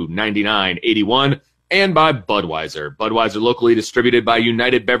 232-9981. And by Budweiser. Budweiser, locally distributed by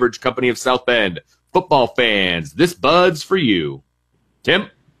United Beverage Company of South Bend. Football fans, this Bud's for you. Tim?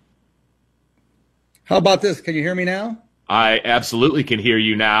 How about this? Can you hear me now? I absolutely can hear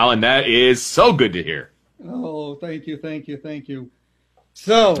you now, and that is so good to hear. Oh, thank you.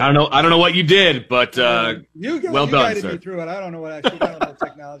 So I don't know what you did, but you well done, guided sir. me through it. I don't know what I should. I don't know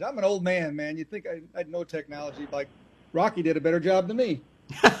technology. I'm an old man, man. You'd think I'd know technology. Like Rocky did a better job than me.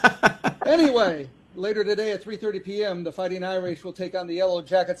 Anyway, later today at 3:30 p.m., the Fighting Irish will take on the Yellow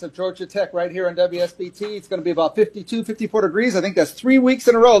Jackets of Georgia Tech right here on WSBT. It's going to be about 52, 54 degrees. I think that's 3 weeks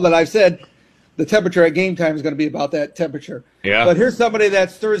in a row that I've said the temperature at game time is going to be about that temperature. Yeah. But here's somebody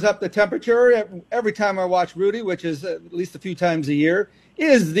that stirs up the temperature every time I watch Rudy, which is at least a few times a year,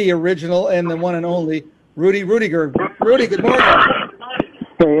 is the original and the one and only Rudy Rudiger. Rudy, good morning.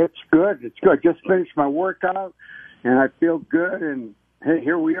 Hey, it's good. It's good. Just finished my workout, and I feel good. And, hey,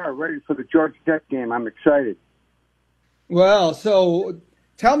 here we are, ready for the Georgia Tech game. I'm excited. Well, so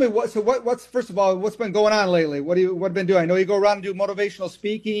tell me, what's first of all, what's been going on lately? What have you been doing? I know you go around and do motivational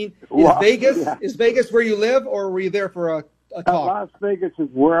speaking. Is Vegas where you live, or were you there for a talk? Las Vegas is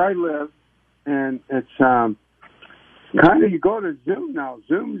where I live, and it's kind of, you go to Zoom now.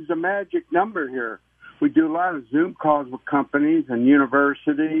 Zoom's the magic number here. We do a lot of Zoom calls with companies and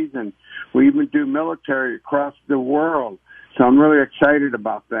universities, and we even do military across the world. So I'm really excited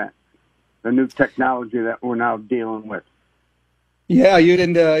about that, the new technology that we're now dealing with. Yeah, you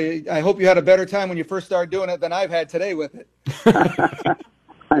didn't. I hope you had a better time when you first started doing it than I've had today with it.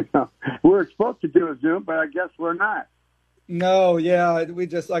 I know. We're supposed to do a Zoom, but I guess we're not. No, yeah, we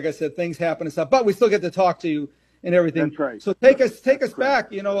just, like I said, things happen and stuff, but we still get to talk to you and everything. That's right. So take us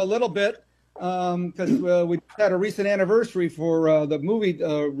back, a little bit, because we had a recent anniversary for the movie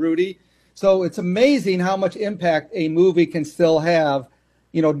Rudy. So it's amazing how much impact a movie can still have,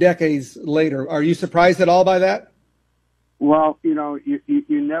 decades later. Are you surprised at all by that? Well, you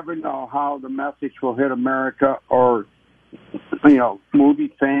never know how the message will hit America or,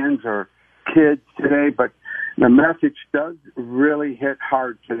 movie fans or kids today, but the message does really hit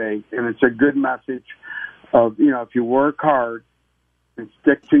hard today, and it's a good message of, if you work hard and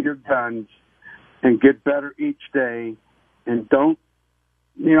stick to your guns and get better each day and don't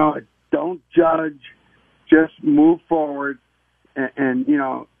judge, just move forward and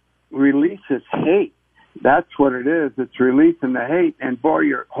release this hate. That's what it is. It's releasing the hate. And, boy,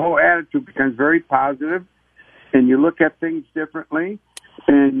 your whole attitude becomes very positive, and you look at things differently,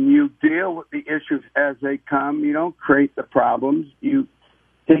 and you deal with the issues as they come. You don't create the problems. You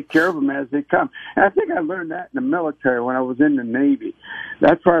take care of them as they come. And I think I learned that in the military when I was in the Navy.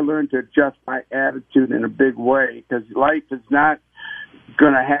 That's where I learned to adjust my attitude in a big way, because life is not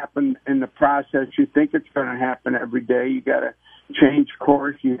going to happen in the process you think it's going to happen every day. You got to change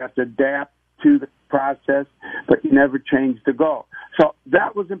course. You have to adapt to the process, but you never change the goal. So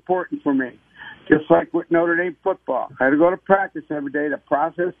that was important for me. Just like with Notre Dame football. I had to go to practice every day. The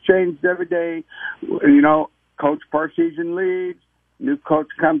process changed every day. Coach Parseghian leaves. New coach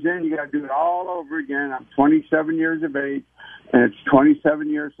comes in. You got to do it all over again. I'm 27 years of age, and it's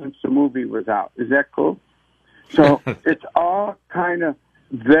 27 years since the movie was out. Is that cool? So it's all kind of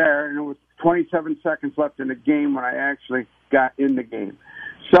there, and it was 27 seconds left in the game when I actually got in the game.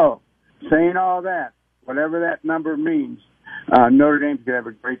 So saying all that, whatever that number means, Notre Dame's going to have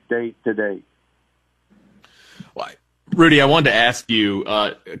a great day today. Well, Rudy, I wanted to ask you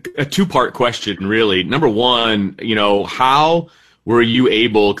a two-part question, really. Number one, how were you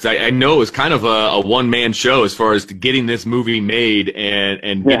able, because I know it was kind of a one-man show as far as getting this movie made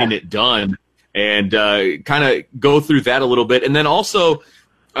and getting it done, and kind of go through that a little bit. And then also,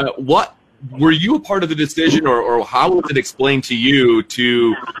 what were you a part of the decision, or how was it explained to you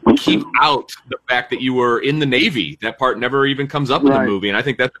to keep out the fact that you were in the Navy? That part never even comes up in the movie, and I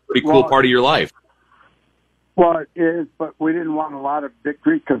think that's a pretty cool part of your life. Well, it is, but we didn't want a lot of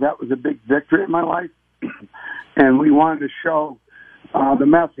victory because that was a big victory in my life, and we wanted to show the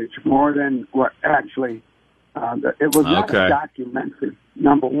message more than what actually it was not a documentary,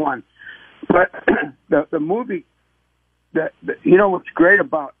 number one. But the movie, what's great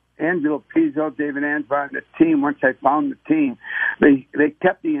about Angelo Pizzo, David Ansbach, and the team, once I found the team, they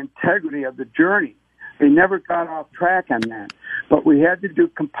kept the integrity of the journey. They never got off track on that. But we had to do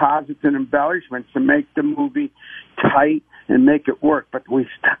composites and embellishments to make the movie tight and make it work. But we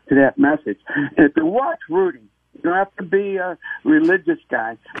stuck to that message. And if you watch Rudy, you don't have to be a religious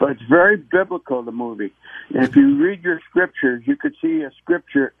guy, but it's very biblical, the movie. And if you read your scriptures, you could see a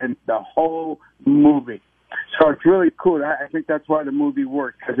scripture in the whole movie. So it's really cool. I think that's why the movie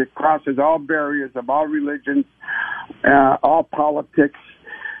works, because it crosses all barriers of all religions, all politics,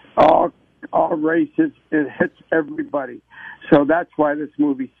 all races. It hits everybody. So that's why this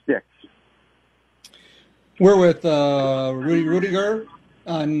movie sticks. We're with Rudy Rudiger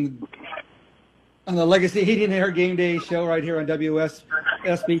on the Legacy Heating and Air Game Day show right here on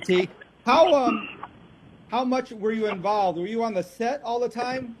WSBT. How much were you involved? Were you on the set all the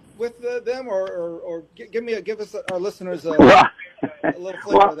time with them, or give us our listeners a little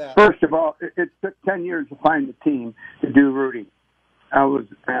flavor of that? First of all, it took 10 years to find the team to do Rudy. I was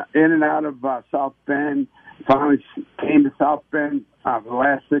in and out of South Bend. Finally came to South Bend for the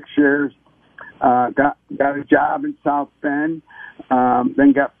last 6 years. Got a job in South Bend.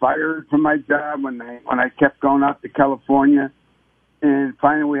 Then got fired from my job when I kept going out to California. And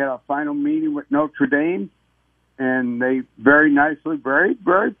finally, we had a final meeting with Notre Dame, and they very nicely, very,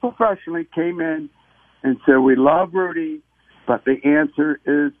 very professionally came in and said, "We love Rudy, but the answer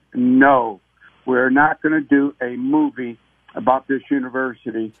is no. We're not going to do a movie about this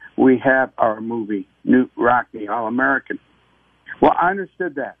university. We have our movie, Knute Rockne, All-American." Well, I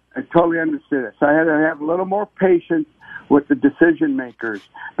understood that. I totally understood it. So I had to have a little more patience with the decision makers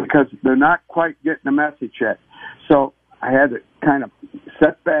because they're not quite getting the message yet. So I had to kind of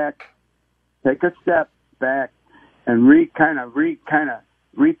set back, take a step back, and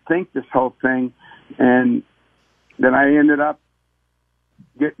rethink this whole thing. And then I ended up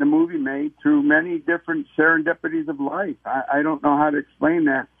getting the movie made through many different serendipities of life. I don't know how to explain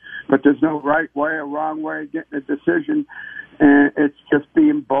that, but there's no right way or wrong way of getting a decision. And it's just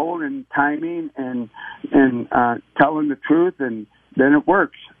being bold and timing and telling the truth, and then it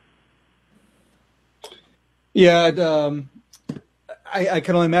works. Yeah, I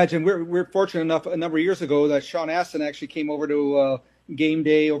can only imagine. We're fortunate enough a number of years ago that Sean Astin actually came over to game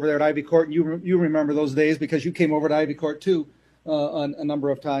day over there at Ivy Court. You remember those days because you came over to Ivy Court too a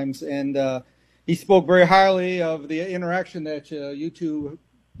number of times, and he spoke very highly of the interaction that you two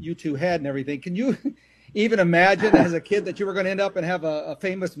had and everything. Can you even imagine as a kid that you were going to end up and have a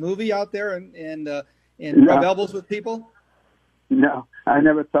famous movie out there and rub elbows with people? No, I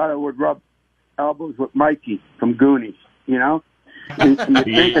never thought I would rub elbows with Mikey from Goonies, you know? And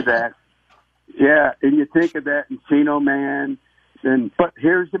you think of that. Yeah, and you think of that Encino Man. But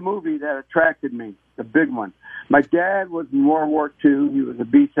here's the movie that attracted me, the big one. My dad was in World War II. He was a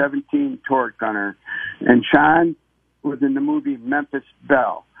B-17 turret gunner. And Sean was in the movie Memphis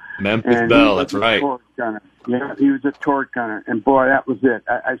Belle. Memphis Belle, that's right. Yeah, he was a turret gunner. And, boy, that was it.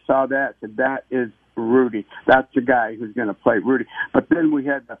 I saw that, and that is Rudy. That's the guy who's going to play Rudy. But then we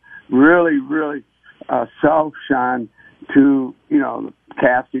had to really, really sell Sean to, the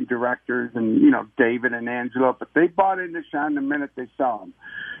casting directors and, David and Angelo. But they bought into Sean the minute they saw him.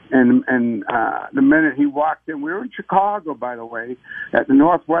 And the minute he walked in, we were in Chicago, by the way, at the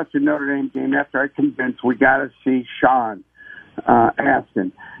Northwestern Notre Dame game after I convinced we got to see Sean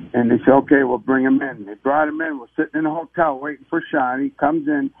Astin. And they said, okay, we'll bring him in. They brought him in. We're sitting in a hotel waiting for Sean. He comes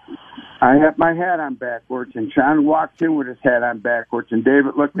in. I have my hat on backwards, and Sean walks in with his hat on backwards. And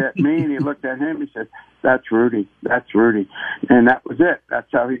David looked at me, and he looked at him. He said, that's Rudy. That's Rudy. And that was it.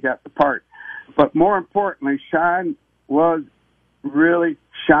 That's how he got the part. But more importantly, Sean was really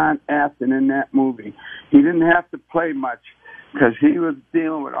Sean Astin in that movie. He didn't have to play much because he was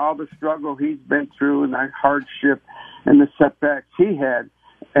dealing with all the struggle he's been through and the hardship and the setbacks he had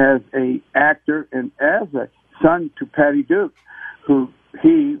as a actor and as a son to Patty Duke, who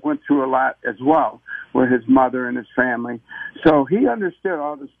he went through a lot as well with his mother and his family. So he understood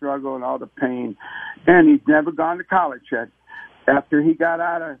all the struggle and all the pain, and he's never gone to college yet. After he got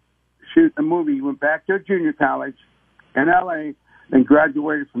out of shooting the movie, he went back to a junior college in L.A. and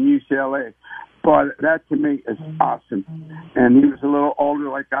graduated from UCLA. But that to me is awesome. And he was a little older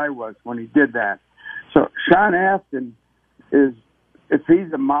like I was when he did that. So Sean Astin is, if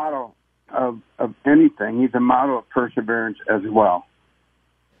he's a model of anything, he's a model of perseverance as well.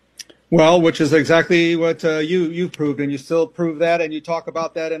 Well, which is exactly what you proved, and you still prove that, and you talk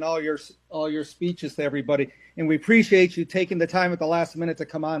about that in all your speeches to everybody. And we appreciate you taking the time at the last minute to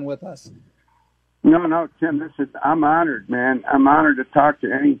come on with us. No, Tim, I'm honored, man. I'm honored to talk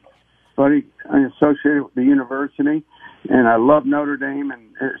to anybody associated with the university, and I love Notre Dame, and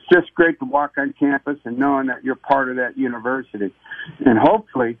it's just great to walk on campus and knowing that you're part of that university. And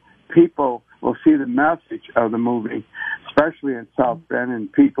hopefully people will see the message of the movie, especially in South Bend,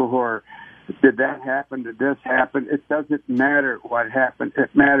 and people who are, did that happen, did this happen? It doesn't matter what happened.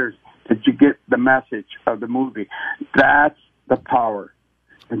 It matters that you get the message of the movie. That's the power.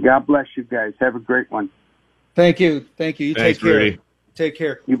 And God bless you guys. Have a great one. Thank you. You Thanks, take care. Rudy. Take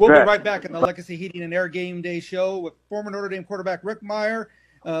care. We'll be right back in the Legacy Heating and Air Game Day show with former Notre Dame quarterback Rick Meyer,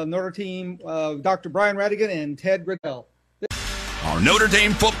 Notre Dame Dr. Brian Radigan, and Ted Riddell. Our Notre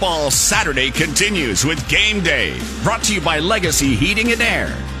Dame football Saturday continues with Game Day, brought to you by Legacy Heating and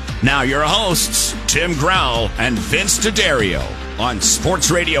Air. Now your hosts, Tim Growell and Vince D'Addario on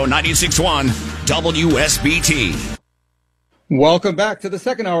Sports Radio 96.1 WSBT. Welcome back to the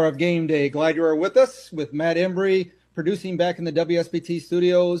second hour of Game Day. Glad you are with us with Matt Embry producing back in the WSBT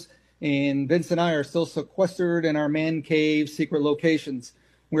studios, and Vince and I are still sequestered in our man cave secret locations.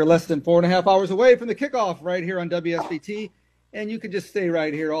 We're less than 4.5 hours away from the kickoff right here on WSBT, and you can just stay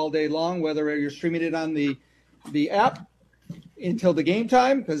right here all day long, whether you're streaming it on the app until the game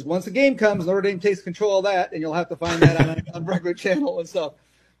time, because once the game comes, Notre Dame takes control of that, and you'll have to find that on regular channel and stuff.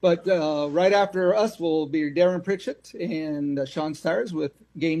 But right after us will be Darren Pritchett and Sean Stires with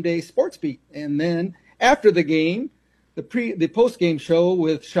Game Day Sports Beat. And then after the game, the post-game show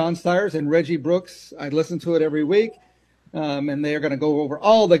with Sean Stires and Reggie Brooks. I listen to it every week. And they're going to go over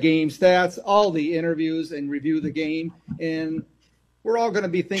all the game stats, all the interviews, and review the game. And we're all going to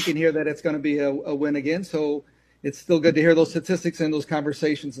be thinking here that it's going to be a win again. So it's still good to hear those statistics and those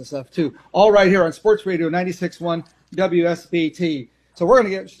conversations and stuff, too. All right here on Sports Radio 96.1 WSBT. So we're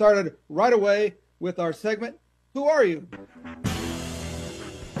going to get started right away with our segment, Who Are You?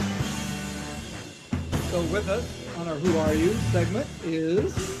 So with us on our Who Are You segment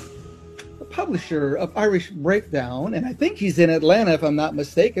is the publisher of Irish Breakdown, and I think he's in Atlanta if I'm not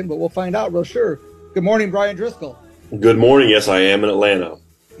mistaken, but we'll find out real sure. Good morning, Brian Driscoll. Good morning. Yes, I am in Atlanta.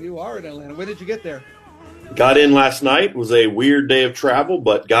 You are in Atlanta. When did you get there? Got in last night. It was a weird day of travel,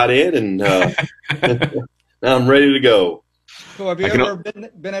 but got in, and now I'm ready to go. So have you ever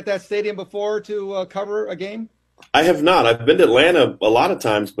been at that stadium before to cover a game? I have not. I've been to Atlanta a lot of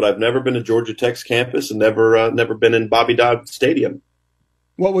times, but I've never been to Georgia Tech's campus and never been in Bobby Dodd Stadium.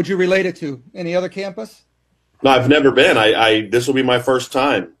 What would you relate it to? Any other campus? No, I've never been. This will be my first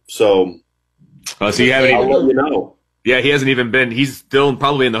time. So you haven't I'll let you know. Yeah, he hasn't even been. He's still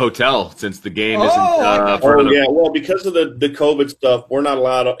probably in the hotel since the game isn't. Yeah. Well, because of the COVID stuff, we're not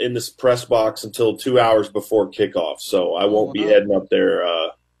allowed in this press box until 2 hours before kickoff. So I won't be heading up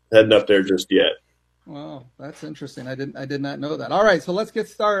there just yet. Wow, that's interesting. I did not know that. All right, so let's get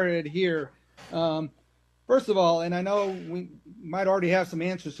started here. First of all, and I know we might already have some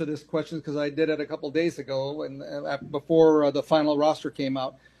answers to this question because I did it a couple days ago and before the final roster came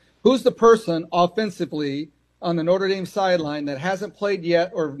out. Who's the person offensively on the Notre Dame sideline that hasn't played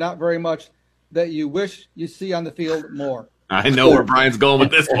yet or not very much that you wish you see on the field more? I know where Brian's going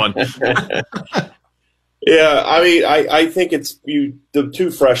with this one. Yeah, I mean, I think it's the two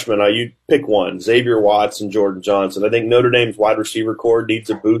freshmen. You pick one, Xavier Watts and Jordan Johnson. I think Notre Dame's wide receiver core needs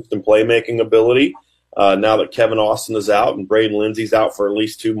a boost in playmaking ability now that Kevin Austin is out and Braden Lindsey's out for at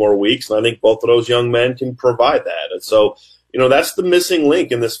least 2 more weeks. And I think both of those young men can provide that. And so, that's the missing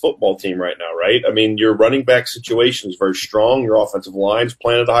link in this football team right now, right? I mean, your running back situation is very strong. Your offensive line's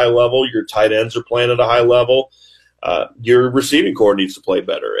playing at a high level. Your tight ends are playing at a high level. Your receiving core needs to play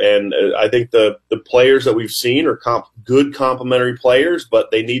better. And I think the players that we've seen are good complementary players, but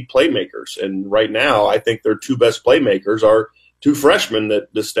they need playmakers. And right now, I think their 2 best playmakers are 2 freshmen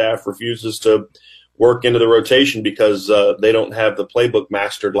that the staff refuses to work into the rotation because they don't have the playbook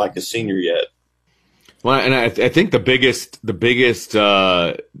mastered like a senior yet. Well, and I think the biggest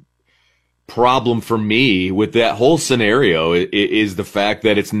problem for me with that whole scenario is the fact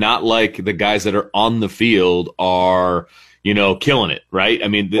that it's not like the guys that are on the field are, killing it, right? I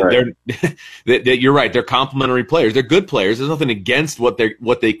mean, you're right. They're complementary players. They're good players. There's nothing against what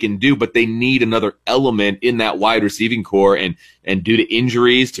they can do, but they need another element in that wide receiving core. And due to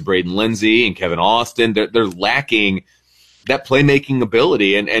injuries to Braden Lindsey and Kevin Austin, they're lacking that playmaking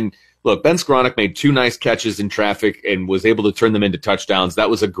ability. And look, Ben Skowronek made 2 nice catches in traffic and was able to turn them into touchdowns.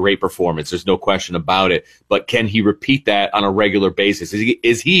 That was a great performance. There's no question about it. But can he repeat that on a regular basis?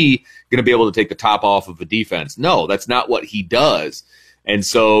 Is he going to be able to take the top off of a defense? No, that's not what he does. And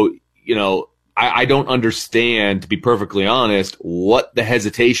so, I don't understand, to be perfectly honest, what the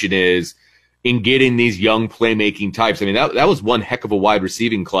hesitation is in getting these young playmaking types. I mean, that was one heck of a wide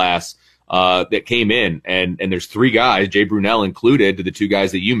receiving class that came in, and there's 3 guys, Jay Brunell included, to the 2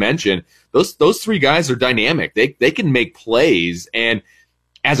 guys that you mentioned. Those 3 guys are dynamic. They can make plays, and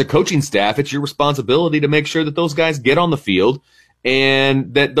as a coaching staff, it's your responsibility to make sure that those guys get on the field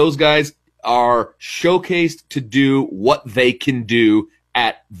and that those guys are showcased to do what they can do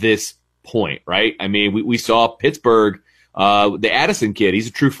at this point, right? I mean, we saw Pittsburgh, the Addison kid. He's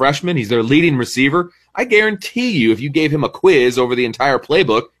a true freshman. He's their leading receiver. I guarantee you, if you gave him a quiz over the entire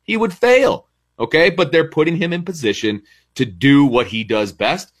playbook, he would fail, okay? But they're putting him in position to do what he does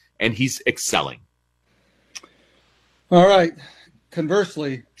best, and he's excelling. All right.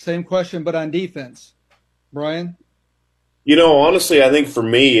 Conversely, same question, but on defense. Brian? Honestly, I think for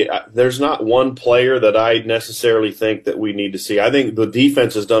me, there's not one player that I necessarily think that we need to see. I think the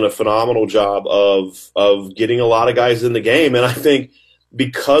defense has done a phenomenal job of getting a lot of guys in the game, and I think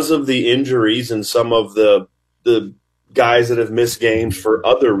because of the injuries and some of the guys that have missed games for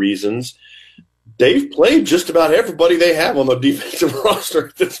other reasons, they've played just about everybody they have on the defensive roster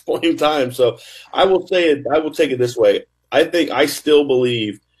at this point in time. So I will take it this way. I still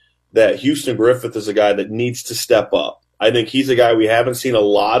believe that Houston Griffith is a guy that needs to step up. I think he's a guy we haven't seen a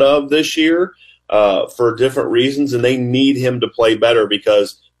lot of this year. for different reasons, and they need him to play better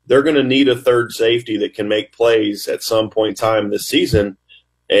because they're going to need a third safety that can make plays at some point in time this season,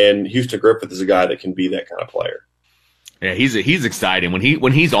 and Houston Griffith is a guy that can be that kind of player. Yeah, he's exciting. When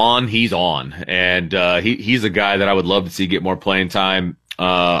he's on, and he's a guy that I would love to see get more playing time.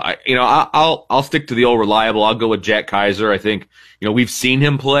 I'll stick to the old reliable. I'll go with Jack Kaiser. I think we've seen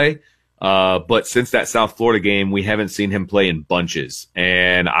him play, but since that South Florida game, we haven't seen him play in bunches,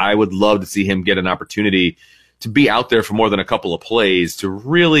 and I would love to see him get an opportunity to be out there for more than a couple of plays to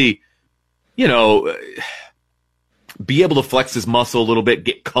really, be able to flex his muscle a little bit,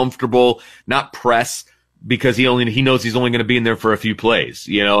 get comfortable, not press. Because he knows he's only going to be in there for a few plays.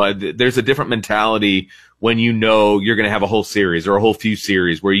 There's a different mentality when you're going to have a whole series or a whole few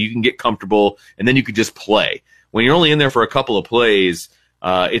series where you can get comfortable and then you could just play. When you're only in there for a couple of plays,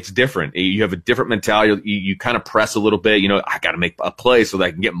 it's different. You have a different mentality. You kind of press a little bit. I got to make a play so that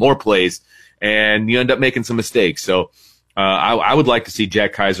I can get more plays, and you end up making some mistakes. So I would like to see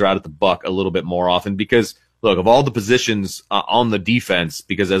Jack Kaiser out at the Buck a little bit more often because, look, of all the positions on the defense,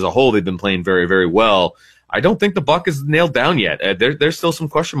 because as a whole they've been playing very, very well, I don't think the Buck is nailed down yet. There's still some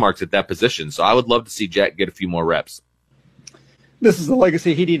question marks at that position, so I would love to see Jack get a few more reps. This is the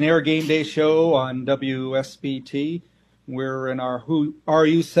Legacy Heating and Air Game Day Show on WSBT. We're in our Who Are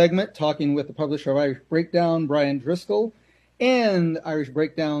You segment, talking with the publisher of Irish Breakdown, Brian Driscoll, and Irish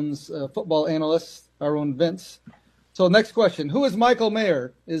Breakdown's football analyst, our own Vince. So next question, who is Michael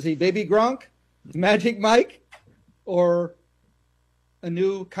Mayer? Is he Baby Gronk, Magic Mike, or a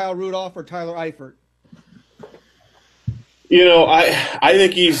new Kyle Rudolph or Tyler Eifert? I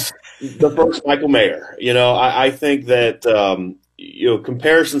think he's the first Michael Mayer. I think that,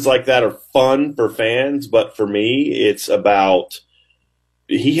 comparisons like that are fun for fans, but for me, it's about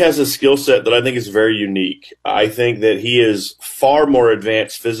he has a skill set that I think is very unique. I think that he is far more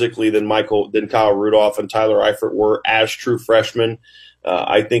advanced physically than Kyle Rudolph and Tyler Eifert were as true freshmen.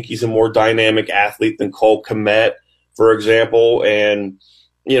 I think he's a more dynamic athlete than Cole Kmet, for example, and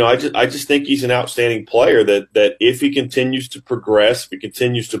I just think he's an outstanding player that if he continues to progress, if he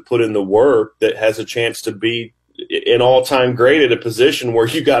continues to put in the work, that has a chance to be an all-time great at a position where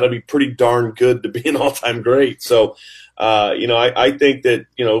you got to be pretty darn good to be an all-time great. So, I think that,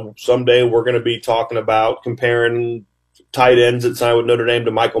 someday we're going to be talking about comparing tight ends that signed with Notre Dame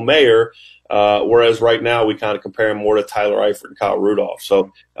to Michael Mayer, whereas right now we kind of compare him more to Tyler Eifert and Kyle Rudolph.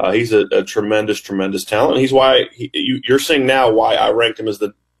 So he's a tremendous, tremendous talent. He's why you're seeing now why I ranked him as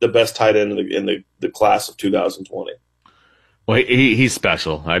the best tight end in the class of 2020. Well, he's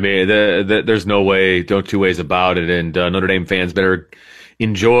special. I mean, there's no two ways about it. And Notre Dame fans better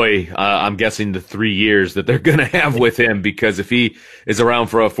enjoy, I'm guessing, the 3 years that they're going to have with him, because if he is around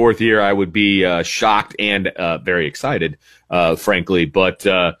for a fourth year, I would be shocked and very excited, frankly. But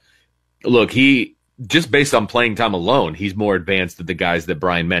look, just based on playing time alone, he's more advanced than the guys that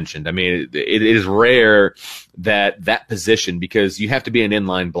Brian mentioned. I mean, it is rare that position, because you have to be an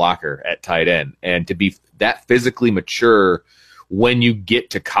inline blocker at tight end, and to be that physically mature when you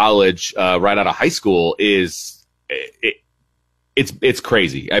get to college right out of high school it's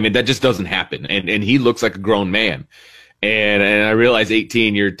crazy. I mean, that just doesn't happen. And he looks like a grown man. And I realize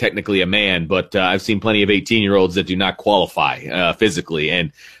 18, you're technically a man, but I've seen plenty of 18-year-olds that do not qualify physically.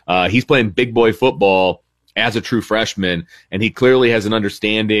 And he's playing big boy football as a true freshman, and he clearly has an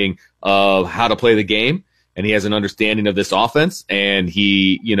understanding of how to play the game, and he has an understanding of this offense. And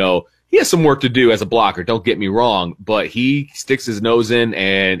he has some work to do as a blocker, don't get me wrong, but he sticks his nose in,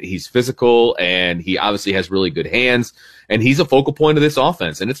 and he's physical, and he obviously has really good hands, and he's a focal point of this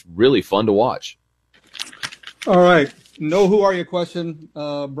offense, and it's really fun to watch. All right. No who are you question.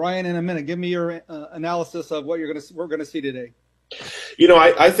 Brian, in a minute, give me your analysis of what we're going to see today.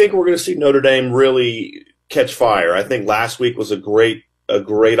 I think we're going to see Notre Dame really catch fire. I think last week was a great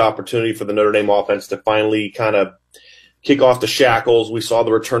opportunity for the Notre Dame offense to finally kind of kick off the shackles. We saw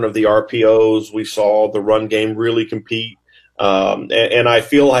the return of the RPOs. We saw the run game really compete. And I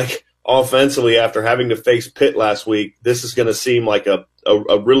feel like offensively, after having to face Pitt last week, this is going to seem like a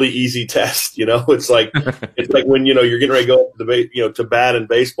really easy test. It's like when you're getting ready to go up to bat in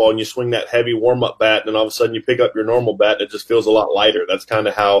baseball, and you swing that heavy warm up bat, and all of a sudden you pick up your normal bat, and it just feels a lot lighter. That's kind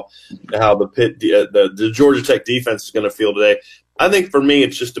of how the Pitt the Georgia Tech defense is going to feel today. I think for me,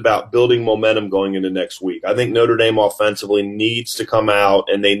 it's just about building momentum going into next week. I think Notre Dame offensively needs to come out,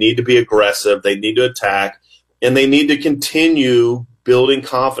 and they need to be aggressive. They need to attack, and they need to continue building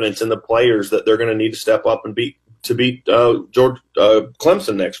confidence in the players that they're going to need to step up and beat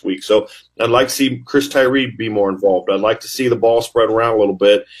Clemson next week. So I'd like to see Chris Tyree be more involved. I'd like to see the ball spread around a little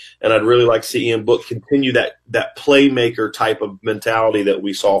bit, and I'd really like to see Ian Book continue that playmaker type of mentality that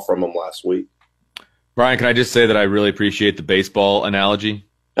we saw from him last week. Brian, can I just say that I really appreciate the baseball analogy?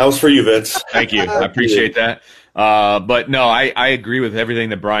 That was for you, Vince. Thank you. I appreciate that. But no, I agree with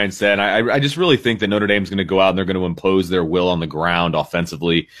everything that Brian said. I just really think that Notre Dame's going to go out and they're going to impose their will on the ground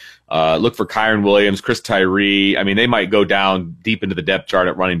offensively. Look for Kyron Williams, Chris Tyree. I mean, they might go down deep into the depth chart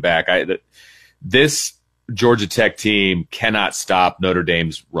at running back. This Georgia Tech team cannot stop Notre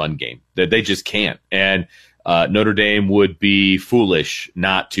Dame's run game. They just can't. And Notre Dame would be foolish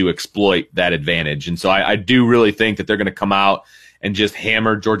not to exploit that advantage. And so I do really think that they're going to come out and just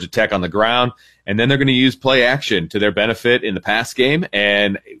hammer Georgia Tech on the ground. And then they're going to use play action to their benefit in the pass game.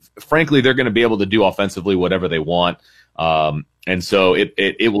 And frankly, they're going to be able to do offensively whatever they want. And so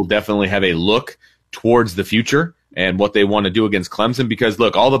it will definitely have a look towards the future and what they want to do against Clemson. Because,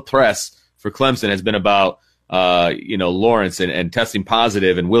 look, all the press for Clemson has been about, Lawrence and testing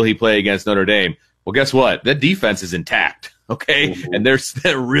positive and will he play against Notre Dame? Well, guess what? That defense is intact, okay? Mm-hmm. And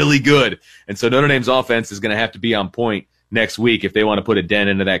they're really good. And so Notre Dame's offense is going to have to be on point next week if they want to put a dent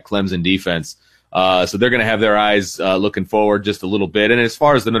into that Clemson defense. So they're going to have their eyes looking forward just a little bit. And as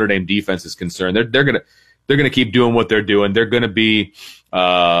far as the Notre Dame defense is concerned, they're going to keep doing what they're doing. They're going to be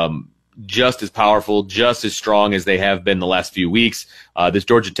just as powerful, just as strong as they have been the last few weeks. This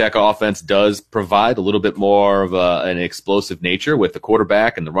Georgia Tech offense does provide a little bit more of an explosive nature with the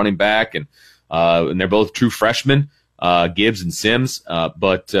quarterback and the running back, and they're both true freshmen, Gibbs and Sims.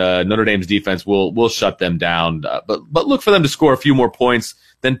 But Notre Dame's defense will shut them down. But look for them to score a few more points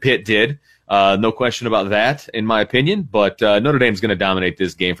than Pitt did. No question about that, in my opinion. But Notre Dame's going to dominate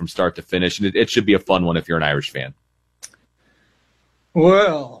this game from start to finish, and it should be a fun one if you're an Irish fan.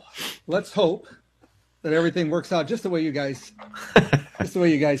 Well, let's hope that everything works out just the way you guys.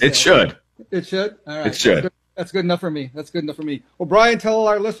 It should. It should. All right. It should. That's good enough for me. Well, Brian, tell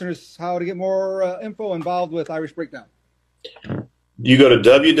our listeners how to get more info involved with Irish Breakdown. You go to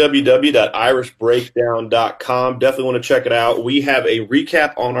www.irishbreakdown.com. Definitely want to check it out. We have a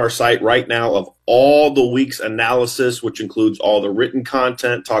recap on our site right now of all the week's analysis, which includes all the written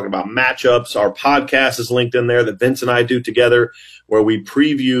content, talking about matchups. Our podcast is linked in there that Vince and I do together, where we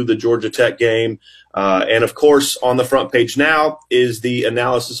preview the Georgia Tech game. And, of course, on the front page now is the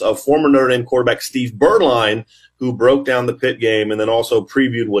analysis of former Notre Dame quarterback Steve Beuerlein, who broke down the Pitt game and then also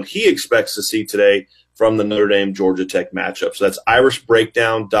previewed what he expects to see today from the Notre Dame-Georgia Tech matchup. So that's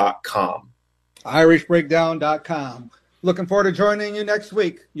irishbreakdown.com. irishbreakdown.com. Looking forward to joining you next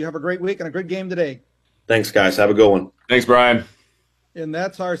week. You have a great week and a great game today. Thanks, guys. Have a good one. Thanks, Brian. And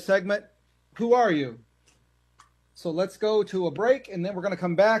that's our segment, Who Are You? So let's go to a break, and then we're going to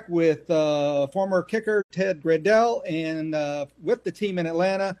come back with former kicker Ted Gradell and with the team in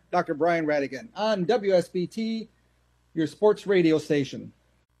Atlanta, Dr. Brian Radigan on WSBT, your sports radio station.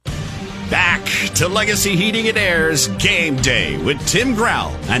 Back to Legacy Heating and Air's Game Day with Tim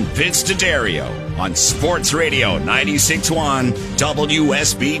Growell and Vince D'Addario on Sports Radio 96.1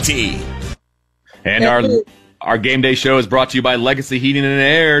 WSBT. And our Game Day show is brought to you by Legacy Heating and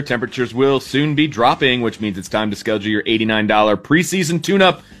Air. Temperatures will soon be dropping, which means it's time to schedule your $89 preseason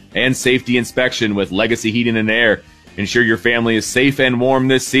tune-up and safety inspection with Legacy Heating and Air. Ensure your family is safe and warm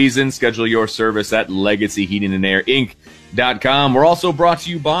this season. Schedule your service at LegacyHeatingandAirInc.com. We're also brought to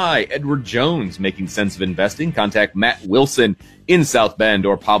you by Edward Jones, making sense of investing. Contact Matt Wilson in South Bend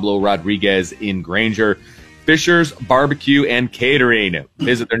or Pablo Rodriguez in Granger. Fisher's Barbecue and Catering.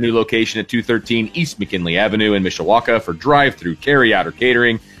 Visit their new location at 213 East McKinley Avenue in Mishawaka for drive-through, carry-out, or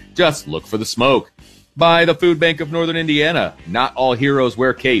catering. Just look for the smoke. By the Food Bank of Northern Indiana. Not all heroes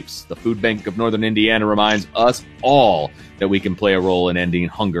wear capes. The Food Bank of Northern Indiana reminds us all that we can play a role in ending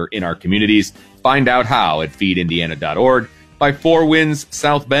hunger in our communities. Find out how at feedindiana.org. By Four Winds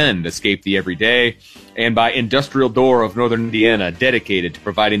South Bend, escape the everyday. And by Industrial Door of Northern Indiana, dedicated to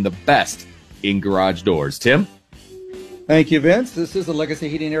providing the best in garage doors. Tim? Thank you, Vince. This is the Legacy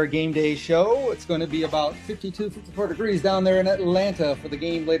Heating and Air Game Day show. It's going to be about 52, 54 degrees down there in Atlanta for the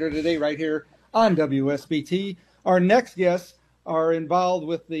game later today right here on WSBT. Our next guests are involved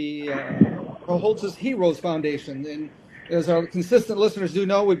with the Holtz's Heroes Foundation. And as our consistent listeners do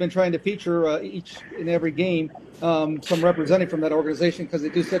know, we've been trying to feature each and every game some representative from that organization because they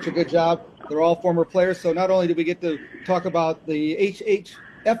do such a good job. They're all former players. So not only do we get to talk about the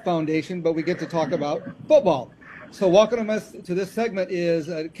HHF Foundation, but we get to talk about football. So welcome us to this segment is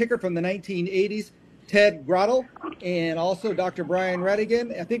a kicker from the 1980s, Ted Gradell, and also Dr. Brian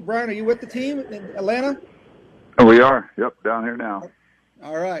Radigan. I think, Brian, are you with the team in Atlanta? We are. Yep, down here now.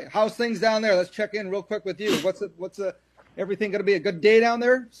 All right. How's things down there? Let's check in real quick with you. What's everything going to be a good day down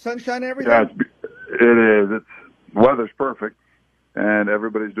there? Sunshine and everything? Yeah, it is. Weather's perfect, and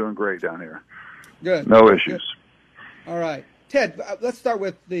everybody's doing great down here. Good. No issues. Good. All right. Ted, let's start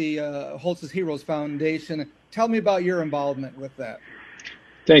with the Holtz's Heroes Foundation. Tell me about your involvement with that.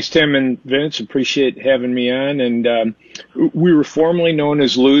 Thanks, Tim and Vince. Appreciate having me on. And we were formerly known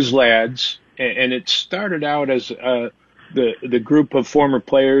as Lou's Lads, and it started out as the group of former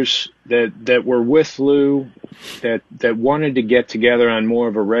players that were with Lou that wanted to get together on more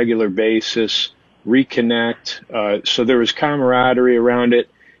of a regular basis, reconnect. So there was camaraderie around it,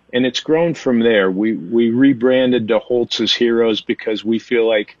 and it's grown from there. We rebranded to Holtz's Heroes because we feel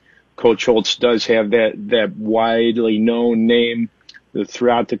like Coach Holtz does have that widely known name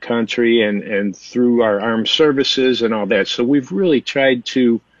throughout the country and through our armed services and all that. So we've really tried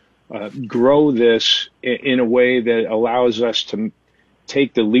to grow this in a way that allows us to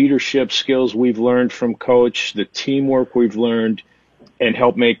take the leadership skills we've learned from Coach, the teamwork we've learned, and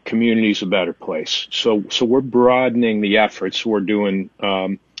help make communities a better place. So we're broadening the efforts we're doing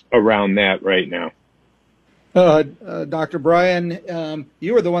around that right now. Dr. Brian,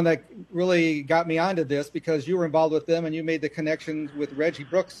 you were the one that really got me onto this because you were involved with them and you made the connection with Reggie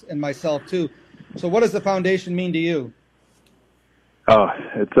Brooks and myself too. So what does the foundation mean to you? Oh,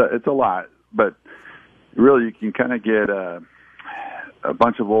 it's a lot, but really you can kind of get a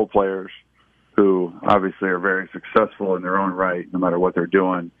bunch of old players who obviously are very successful in their own right, no matter what they're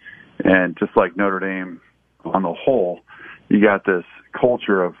doing. And just like Notre Dame on the whole, you got this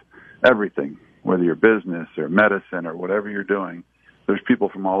culture of everything. Whether you're business or medicine or whatever you're doing, there's people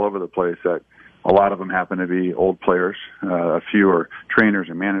from all over the place that a lot of them happen to be old players. A few are trainers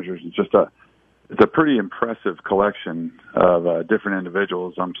and managers. It's a pretty impressive collection of different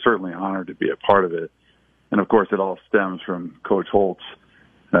individuals. I'm certainly honored to be a part of it. And of course, it all stems from Coach Holtz.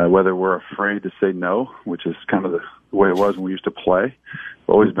 Whether we're afraid to say no, which is kind of the way it was when we used to play. I've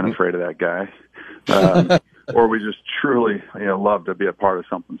always been afraid of that guy. Or we just truly love to be a part of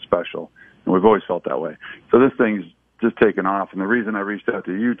something special. And we've always felt that way. So this thing's just taken off. And the reason I reached out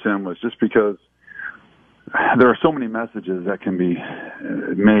to you, Tim, was just because there are so many messages that can be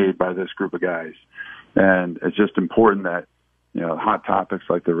made by this group of guys. And it's just important that, hot topics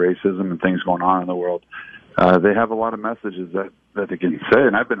like the racism and things going on in the world, they have a lot of messages that they can say.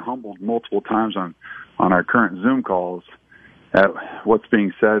 And I've been humbled multiple times on our current Zoom calls at what's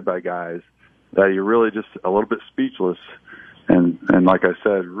being said by guys that you're really just a little bit speechless. And like I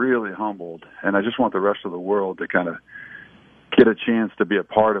said, really humbled. And I just want the rest of the world to kind of get a chance to be a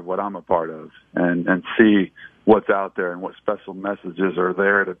part of what I'm a part of and see what's out there and what special messages are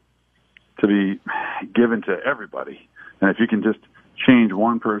there to be given to everybody. And if you can just change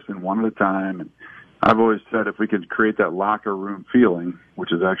one person one at a time. And I've always said if we could create that locker room feeling,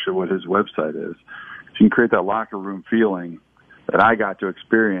 which is actually what his website is, if you can create that locker room feeling that I got to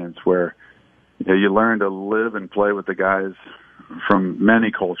experience where you learn to live and play with the guys from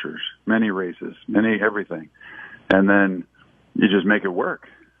many cultures, many races, many everything. And then you just make it work.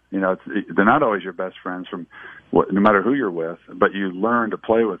 They're not always your best friends no matter who you're with, but you learn to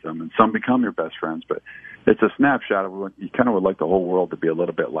play with them, and some become your best friends. But it's a snapshot of what you kind of would like the whole world to be a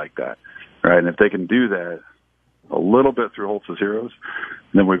little bit like that, right? And if they can do that a little bit through Holtz's Heroes,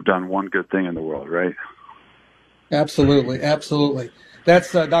 then we've done one good thing in the world, right? Absolutely, absolutely.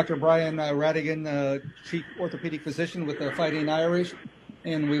 That's Dr. Brian Radigan, Chief Orthopedic Physician with the Fighting Irish.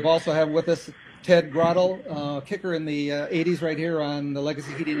 And we've also have with us Ted Grottle, kicker in the 80s right here on the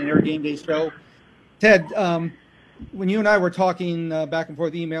Legacy Heating and Air Game Day show. Ted, when you and I were talking back and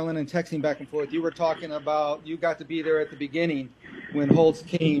forth, emailing and texting back and forth, you were talking about you got to be there at the beginning when Holtz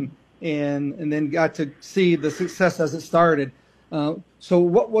came and then got to see the success as it started. So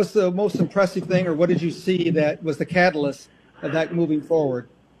what was the most impressive thing, or what did you see that was the catalyst of that moving forward?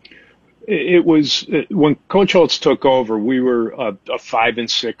 It was when Coach Holtz took over, we were a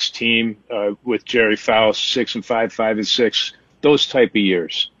 5-6 team with Jerry Faust, 6-5, 5-6, those type of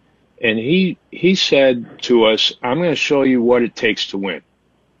years. And he said to us, I'm going to show you what it takes to win.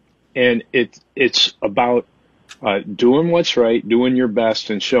 And it's about doing what's right, doing your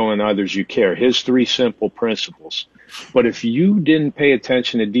best, and showing others you care. His 3 simple principles. But if you didn't pay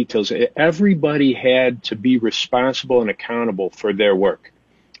attention to details, everybody had to be responsible and accountable for their work.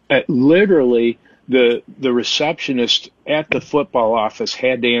 Literally, the receptionist at the football office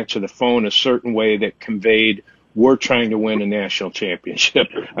had to answer the phone a certain way that conveyed, we're trying to win a national championship.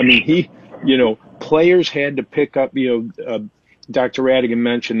 I mean, players had to pick up, Dr. Radigan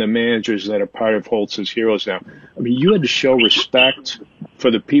mentioned the managers that are part of Holtz's Heroes now. I mean, you had to show respect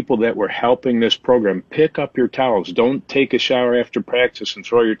for the people that were helping this program. Pick up your towels. Don't take a shower after practice and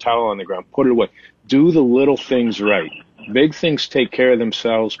throw your towel on the ground. Put it away. Do the little things right. Big things take care of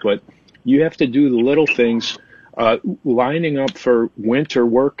themselves, but you have to do the little things, lining up for winter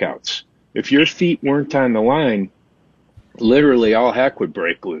workouts. If your feet weren't on the line, literally all heck would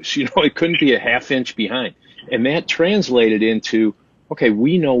break loose. It couldn't be a half inch behind. And that translated into, okay,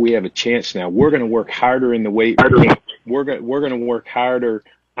 we know we have a chance now. We're going to work harder in the weight room. We're going to work harder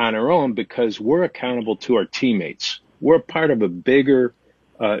on our own because we're accountable to our teammates. We're part of a bigger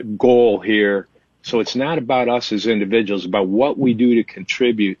goal here. So it's not about us as individuals, about what we do to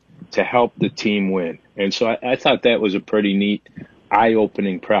contribute to help the team win. And so I thought that was a pretty neat,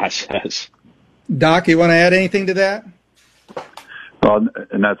 eye-opening process. Doc, you want to add anything to that? Well,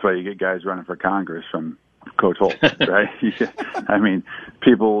 and that's why you get guys running for Congress from Coach Holt, right? I mean,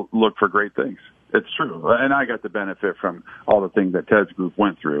 people look for great things. It's true. And I got the benefit from all the things that Ted's group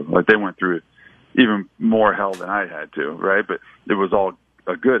went through. Like, they went through even more hell than I had to, right? But it was all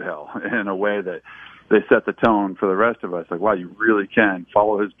a good hell in a way that they set the tone for the rest of us. Like, wow, you really can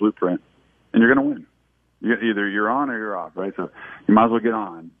follow his blueprint and you're going to win. Either you're on or you're off, right? So you might as well get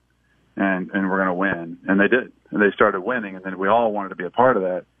on and we're going to win. And they did. And they started winning, and then we all wanted to be a part of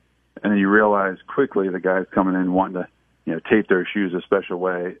that. And then you realize quickly the guys coming in wanting to, tape their shoes a special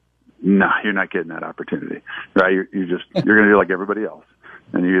way. No, you're not getting that opportunity, right? You're going to be like everybody else.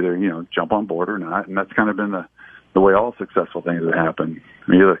 And you either, jump on board or not. And that's kind of been the way all successful things have happened.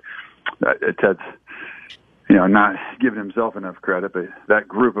 I mean, Ted's, not giving himself enough credit, but that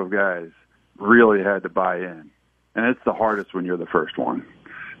group of guys really had to buy in. And it's the hardest when you're the first one.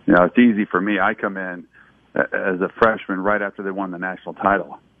 It's easy for me. I come in as a freshman right after they won the national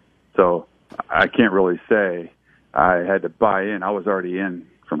title. So I can't really say I had to buy in. I was already in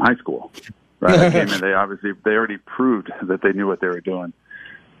from high school, right? I came in, they already proved that they knew what they were doing.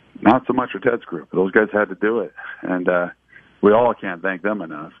 Not so much for Ted's group. Those guys had to do it. And we all can't thank them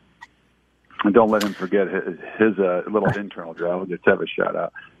enough. And don't let him forget his little internal drive. Let's have a shout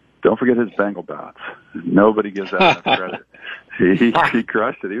out. Don't forget his Bengal bouts. Nobody gives that enough credit. He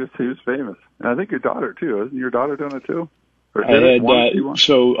crushed it. He was famous. And I think your daughter too. Isn't your daughter doing it too?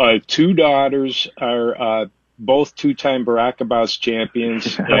 Or two daughters are both two-time Baraka-Bouts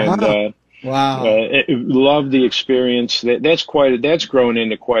champions, and wow, love the experience. That's grown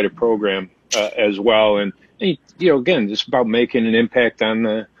into quite a program as well. And again, it's about making an impact on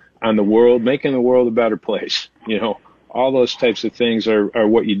the world, making the world a better place. All those types of things are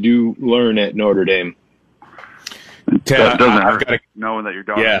what you do learn at Notre Dame. Ted, doesn't hurt knowing that your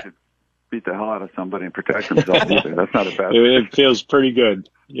daughter could beat the hell out of somebody and protect himself either. That's not a bad thing. It feels pretty good.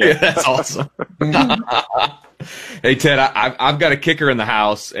 Yeah, that's awesome. Hey, Ted, I've got a kicker in the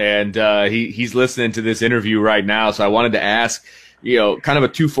house, and he's listening to this interview right now. So I wanted to ask, kind of a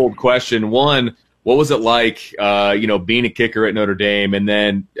twofold question. One, what was it like, being a kicker at Notre Dame? And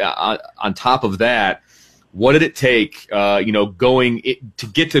then on top of that, what did it take, going to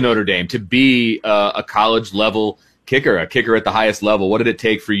get to Notre Dame, to be a college level kicker, a kicker at the highest level? What did it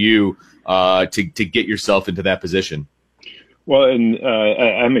take for you to get yourself into that position? Well, and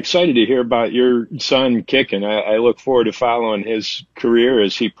I'm excited to hear about your son kicking. I look forward to following his career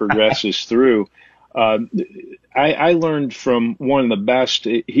as he progresses through. I learned from one of the best.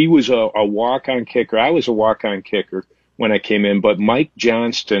 He was a walk-on kicker. I was a walk-on kicker when I came in, but Mike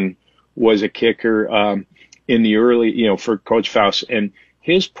Johnston was a kicker in the early, for Coach Faust, and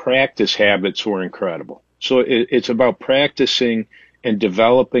his practice habits were incredible. So it's about practicing and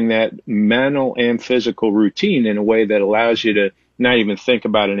developing that mental and physical routine in a way that allows you to not even think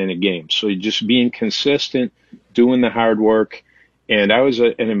about it in a game. So you're just being consistent, doing the hard work. And I was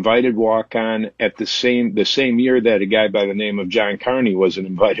an invited walk-on at the same year that a guy by the name of John Carney was an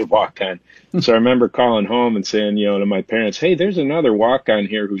invited walk-on. So I remember calling home and saying, to my parents, hey, there's another walk-on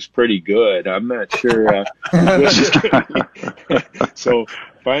here who's pretty good. I'm not sure this is good. So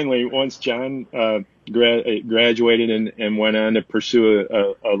finally, once John graduated and went on to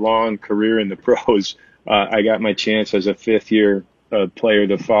pursue a long career in the pros, I got my chance as a fifth-year player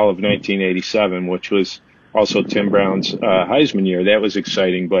the fall of 1987, which was also Tim Brown's Heisman year. That was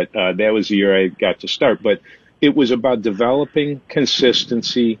exciting, but that was the year I got to start. But it was about developing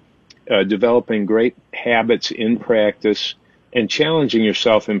consistency, developing great habits in practice, and challenging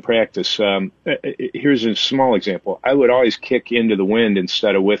yourself in practice. Here's a small example. I would always kick into the wind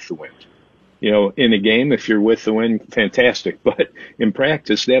instead of with the wind. In a game, if you're with the wind, fantastic. But in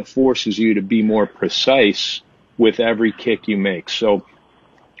practice, that forces you to be more precise with every kick you make. So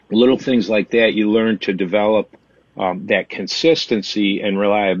little things like that, you learn to develop that consistency and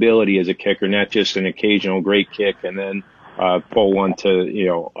reliability as a kicker, not just an occasional great kick and then pull one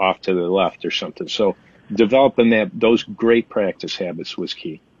to, off to the left or something. So developing those great practice habits was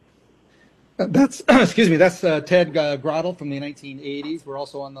key. That's That's Ted Grottle from the 1980s. We're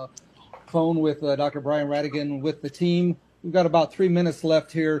also on the phone with Dr. Brian Radigan with the team. We've got about 3 minutes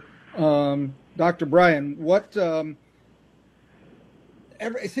left here. Dr. Brian, what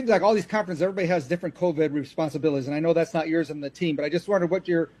it seems like all these conferences, everybody has different COVID responsibilities, and I know that's not yours and the team, but I just wondered what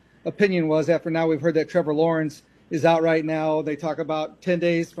your opinion was after now we've heard that Trevor Lawrence is out right now. They talk about 10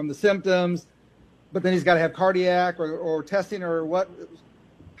 days from the symptoms, but then he's got to have cardiac or testing or what.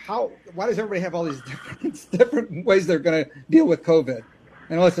 Why does everybody have all these different ways they're going to deal with COVID?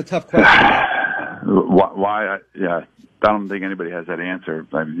 I know it's a tough question. Why? I don't think anybody has that answer.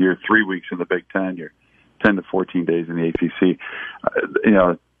 I mean, you're 3 weeks in the Big Ten. You're 10 to 14 days in the ACC.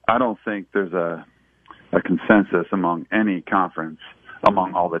 I don't think there's a consensus among any conference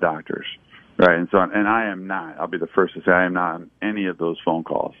among all the doctors, right? And I am not. I'll be the first to say I am not on any of those phone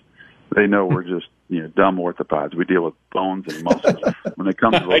calls. They know we're just dumb orthopods. We deal with bones and muscles. When it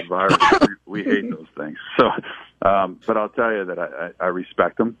comes to those viruses, we hate those things. So, but I'll tell you that I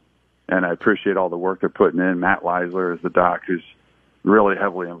respect them, and I appreciate all the work they're putting in. Matt Leisler is the doc who's really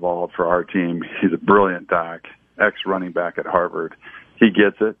heavily involved for our team. He's a brilliant doc, ex-running back at Harvard. He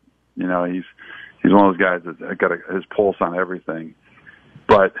gets it. He's one of those guys that's got his pulse on everything.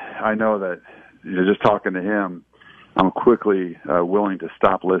 But I know that just talking to him, I'm quickly willing to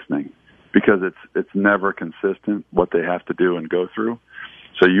stop listening because it's never consistent what they have to do and go through.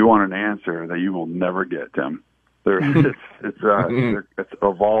 So you want an answer that you will never get, Tim. It's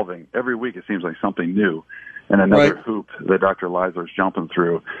evolving every week. It seems like something new, and another hoop that Dr. Leisler's jumping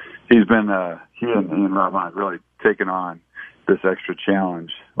through. He's been he and Rob really taken on this extra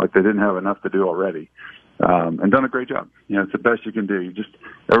challenge like they didn't have enough to do already, and done a great job. It's the best you can do.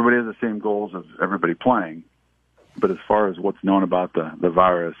 Everybody has the same goals of everybody playing, but as far as what's known about the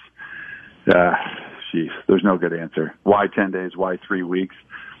virus, there's no good answer. Why 10 days? Why 3 weeks?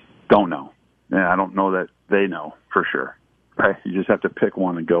 Don't know. And I don't know that they know for sure. Right? You just have to pick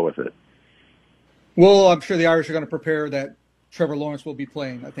one and go with it. Well, I'm sure the Irish are going to prepare that Trevor Lawrence will be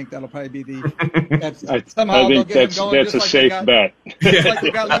playing. I think that'll probably be somehow they'll get him going. That's a safe bet. Just like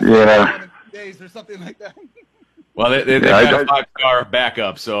they got left days or something like that. Well, they've got a 5-star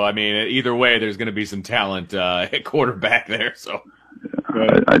backup, so I mean, either way, there's going to be some talent at quarterback there. So,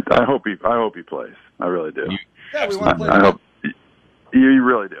 I hope he plays. I really do. Yeah, we want to play. I hope you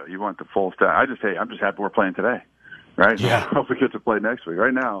really do. You want the full staff. I'm just happy we're playing today, right? Yeah. I hope we get to play next week.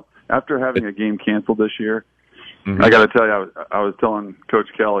 Right now, after having a game canceled this year, I got to tell you, I was telling Coach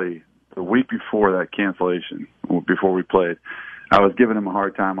Kelly the week before that cancellation, before we played, I was giving him a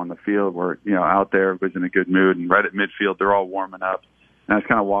hard time on the field. We're, out there, everybody's in a good mood, and right at midfield, they're all warming up. And I just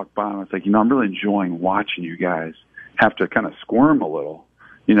kind of walked by, and I was like, I'm really enjoying watching you guys have to kind of squirm a little.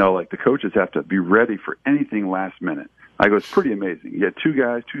 Like the coaches have to be ready for anything last minute. I go, it's pretty amazing. You got two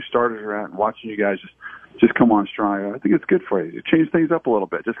starters are out, and watching you guys just come on strong. I think it's good for you. You change things up a little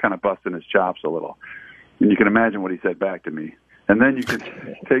bit, just kind of busting his chops a little. And you can imagine what he said back to me. And then you can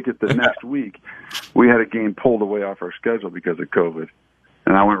take it the next week. We had a game pulled away off our schedule because of COVID.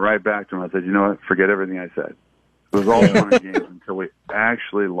 And I went right back to him. I said, you know what? Forget everything I said. It was all fun and games until we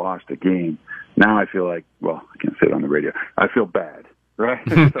actually lost a game. Now I feel like, well, I can't say it on the radio. I feel bad, right?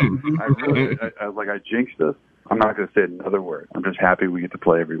 So I was like, I jinxed us. I'm not going to say another word. I'm just happy we get to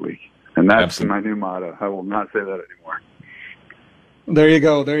play every week. And that's my new motto. I will not say that anymore. There you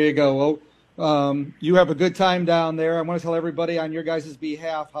go. Well, you have a good time down there. I want to tell everybody on your guys'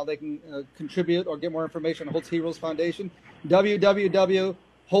 behalf how they can contribute or get more information on Holtz Heroes Foundation.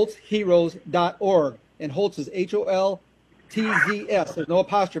 www.holtzheroes.org. And Holtz is HOLTZS. There's no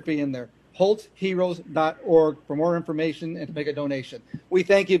apostrophe in there. HoltzHeroes.org for more information and to make a donation. We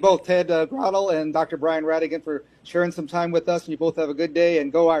thank you both, Ted Grottle and Dr. Brian Radigan, for sharing some time with us. And you both have a good day,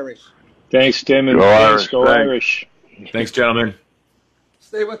 and go Irish. Thanks, Tim, and go Irish. Thanks, gentlemen.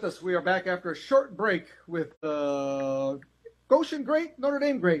 Stay with us. We are back after a short break with Goshen great, Notre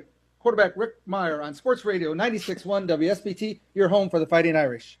Dame great, quarterback Rick Meyer on Sports Radio 96.1 WSBT, your home for the Fighting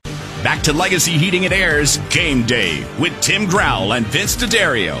Irish. Back to Legacy Heating and Air's Game Day with Tim Growell and Vince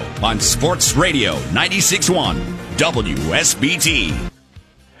D'Addario on Sports Radio 96.1 WSBT.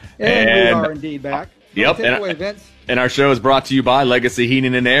 And we are indeed back. Yep. Take it away, Vince. And our show is brought to you by Legacy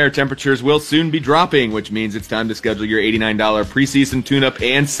Heating and Air. Temperatures will soon be dropping, which means it's time to schedule your $89 preseason tune-up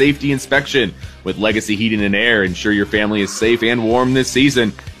and safety inspection with Legacy Heating and Air. Ensure your family is safe and warm this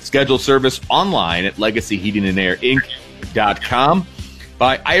season. Schedule service online at LegacyHeatingandAirInc.com.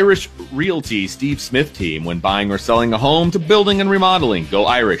 By Irish Realty, Steve Smith Team. When buying or selling a home to building and remodeling, go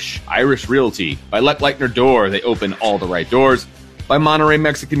Irish. Irish Realty. By Leck Leitner Door, they open all the right doors. By Monterey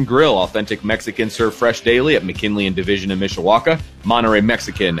Mexican Grill, authentic Mexican served fresh daily at McKinley and Division in Mishawaka,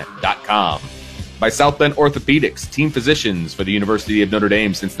 MontereyMexican.com. By South Bend Orthopedics, team physicians for the University of Notre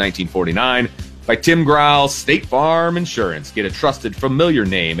Dame since 1949. By Tim Growell, State Farm Insurance. Get a trusted, familiar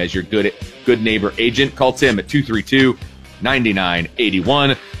name as your good neighbor agent. Call Tim at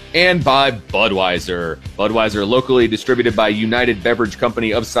 9981, and by Budweiser. Budweiser, locally distributed by United Beverage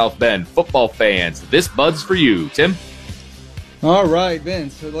Company of South Bend. Football fans, this Bud's for you. Tim? All right,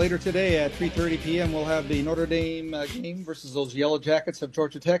 Vince. So later today at 3:30 p.m., we'll have the Notre Dame game versus those Yellow Jackets of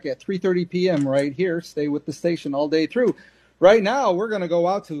Georgia Tech at 3:30 p.m. right here. Stay with the station all day through. Right now, we're going to go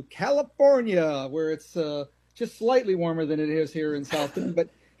out to California, where it's just slightly warmer than it is here in South Bend. But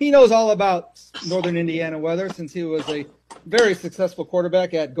he knows all about northern Indiana weather since he was a very successful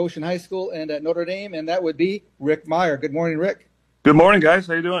quarterback at Goshen High School and at Notre Dame, and that would be Rick Meyer. Good morning, Rick. Good morning, guys.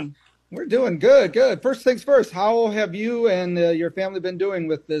 How you doing? We're doing good, good. First things first, how have you and your family been doing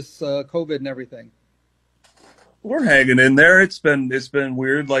with this COVID and everything? We're hanging in there. It's been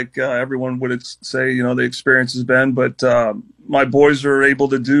weird, like everyone would say, the experience has been. But my boys are able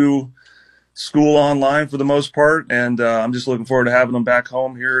to do school online for the most part, and I'm just looking forward to having them back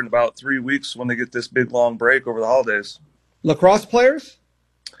home here in about 3 weeks when they get this big long break over the holidays. Lacrosse players?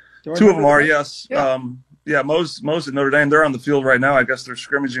 Two of them are, yes. Yeah. Mo's at Notre Dame. They're on the field right now. I guess they're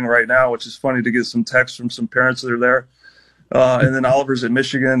scrimmaging right now, which is funny to get some texts from some parents that are there. And then Oliver's at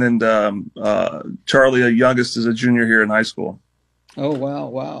Michigan, and Charlie, the youngest, is a junior here in high school. Oh,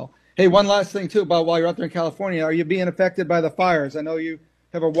 wow. Hey, one last thing, too, about while you're out there in California. Are you being affected by the fires? I know you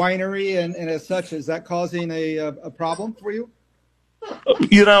have a winery, and as such, is that causing a problem for you?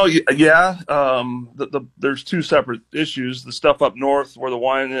 Yeah. There's two separate issues. The stuff up north where the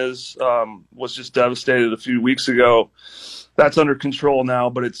wine is was just devastated a few weeks ago. That's under control now,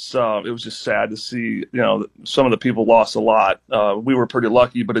 but it was just sad to see, some of the people lost a lot. We were pretty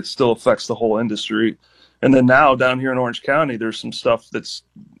lucky, but it still affects the whole industry. And then now down here in Orange County, there's some stuff that's,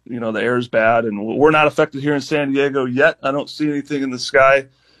 the air's bad, and we're not affected here in San Diego yet. I don't see anything in the sky.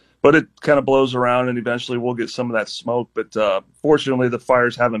 But it kind of blows around, and eventually we'll get some of that smoke. But fortunately, the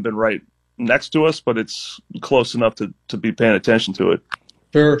fires haven't been right next to us, but it's close enough to be paying attention to it.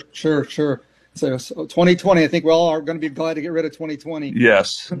 Sure. So 2020, I think we all are going to be glad to get rid of 2020.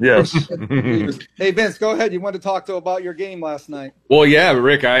 Yes. Hey, Vince, go ahead. You wanted to talk about your game last night. Well, yeah,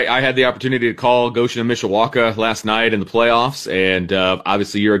 Rick, I had the opportunity to call Goshen and Mishawaka last night in the playoffs, and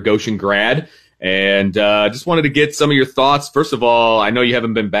obviously you're a Goshen grad. And just wanted to get some of your thoughts. First of all, I know you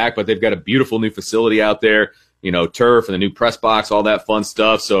haven't been back, but they've got a beautiful new facility out there, turf and the new press box, all that fun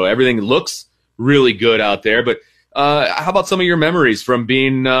stuff. So everything looks really good out there. But how about some of your memories from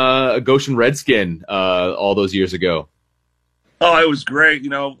being a Goshen Redskin all those years ago? Oh, it was great.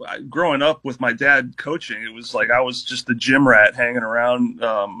 Growing up with my dad coaching, it was like I was just the gym rat hanging around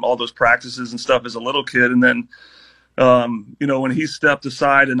all those practices and stuff as a little kid. And then when he stepped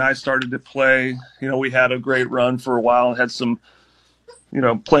aside and I started to play, we had a great run for a while and had some,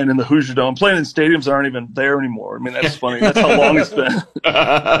 playing in the Hoosier Dome, playing in stadiums that aren't even there anymore. I mean, that's funny. That's how long it's been.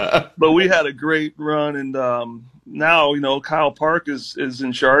 But we had a great run. And now, Kyle Park is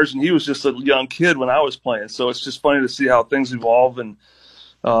in charge, and he was just a young kid when I was playing. So it's just funny to see how things evolve. And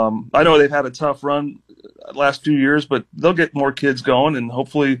I know they've had a tough run last few years, but they'll get more kids going and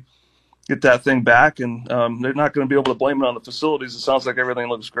hopefully get that thing back, and they're not going to be able to blame it on the facilities. It sounds like everything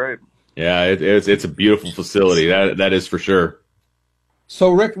looks great. Yeah, it's a beautiful facility. That is for sure.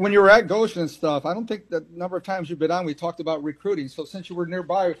 So, Rick, when you were at Goshen and stuff, I don't think the number of times you've been on, we talked about recruiting. So since you were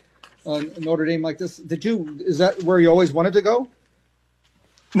nearby Notre Dame like this, is that where you always wanted to go?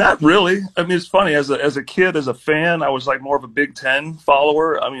 Not really. I mean, it's funny. As a kid, as a fan, I was like more of a Big Ten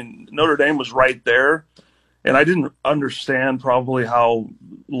follower. I mean, Notre Dame was right there. And I didn't understand probably how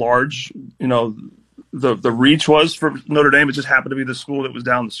large, the reach was for Notre Dame. It just happened to be the school that was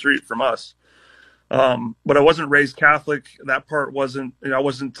down the street from us. But I wasn't raised Catholic. That part wasn't, I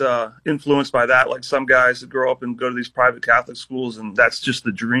wasn't influenced by that like some guys that grow up and go to these private Catholic schools, and that's just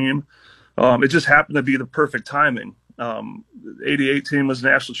the dream. It just happened to be the perfect timing. The 88 team was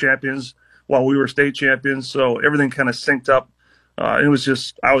national champions while we were state champions, so everything kind of synced up. I was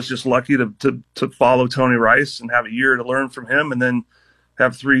just lucky to follow Tony Rice and have a year to learn from him, and then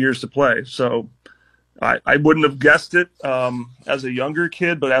have 3 years to play. So I wouldn't have guessed it as a younger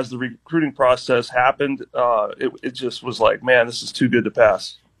kid, but as the recruiting process happened, it just was like, man, this is too good to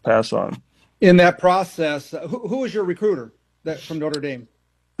pass on. In that process, who was your recruiter from Notre Dame?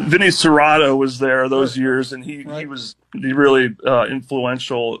 Vinny Serrato was there those years, and he was really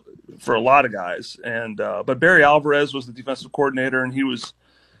influential for a lot of guys. And but Barry Alvarez was the defensive coordinator, and he was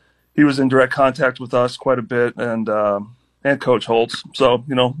in direct contact with us quite a bit, and Coach Holtz. So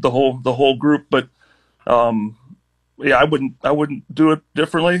the whole group. But yeah, I wouldn't do it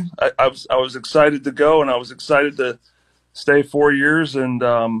differently. I was excited to go, and I was excited to stay 4 years, and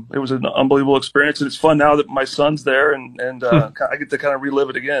it was an unbelievable experience. And it's fun now that my son's there, and I get to kind of relive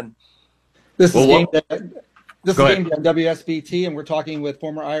it again. This is game day. This is Game Day on WSBT, and we're talking with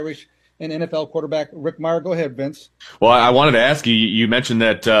former Irish and NFL quarterback Rick Mirer. Go ahead, Vince. Well, I wanted to ask you, you mentioned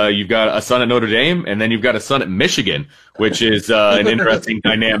that you've got a son at Notre Dame, and then you've got a son at Michigan, which is an interesting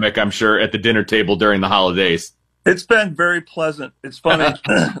dynamic, I'm sure, at the dinner table during the holidays. It's been very pleasant. It's funny.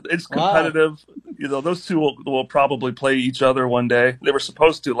 It's competitive. Wow. You know, those two will probably play each other one day. They were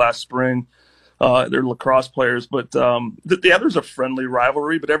supposed to last spring. They're lacrosse players, but the other's a friendly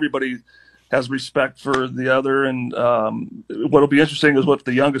rivalry, but everybody has respect for the other. And what'll be interesting is what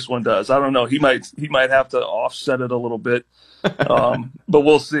the youngest one does. I don't know. He might have to offset it a little bit, but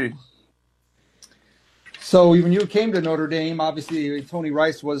we'll see. So when you came to Notre Dame, obviously Tony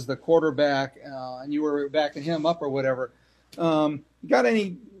Rice was the quarterback, and you were backing him up or whatever. Got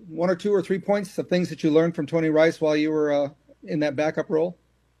any 1 or 2 or 3 points of things that you learned from Tony Rice while you were in that backup role?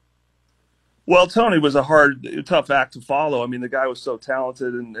 Well, Tony was a tough act to follow. I mean, the guy was so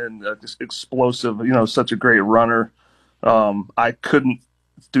talented and just explosive, you know, such a great runner. I couldn't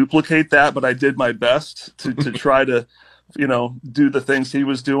duplicate that, but I did my best to try to, you know, do the things he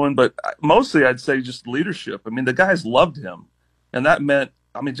was doing. But mostly I'd say just leadership. I mean, the guys loved him. And that meant,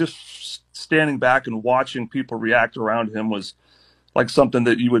 I mean, just standing back and watching people react around him was like something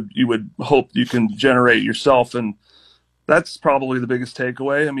that you would hope you can generate yourself. And that's probably the biggest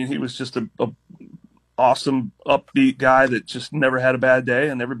takeaway. I mean, he was just a awesome, upbeat guy that just never had a bad day,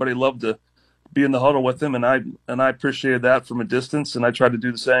 and everybody loved to be in the huddle with him. And I appreciated that from a distance, and I tried to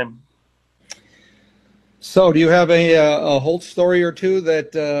do the same. So, do you have a Holt story or two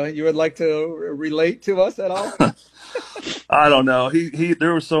that you would like to relate to us at all? I don't know.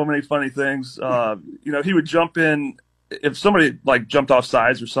 There were so many funny things. You know, he would jump in. If somebody like jumped off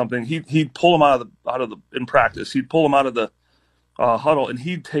sides or something, he'd pull them out of the in practice. He'd pull them out of the huddle, and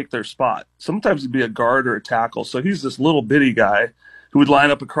he'd take their spot. Sometimes he'd be a guard or a tackle. So he's this little bitty guy who would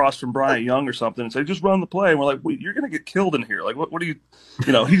line up across from Bryant Young or something and say, "Just run the play." And we're like, "Wait, you're going to get killed in here. Like, what do you,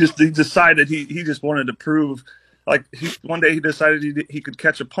 you know?" He decided he just wanted to prove. Like one day he decided he could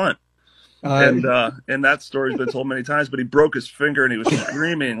catch a punt. And that story's been told many times. But he broke his finger and he was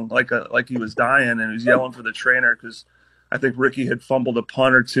screaming like he was dying, and he was yelling for the trainer because I think Ricky had fumbled a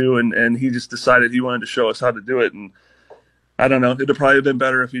punt or two, and he just decided he wanted to show us how to do it. And I don't know, it'd have probably been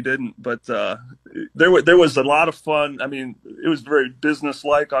better if he didn't. But there was a lot of fun. I mean, it was very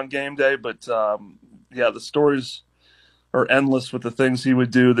business-like on game day. But, yeah, the stories are endless with the things he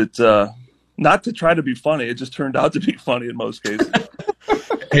would do that not to try to be funny. It just turned out to be funny in most cases.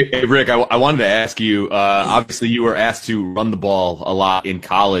 Hey, Rick, I wanted to ask you, obviously you were asked to run the ball a lot in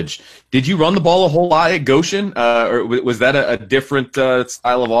college. Did you run the ball a whole lot at Goshen, or was that a different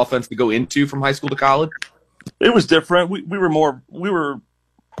style of offense to go into from high school to college? It was different. We were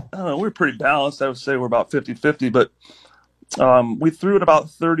pretty balanced. I would say we're about 50-50, but we threw it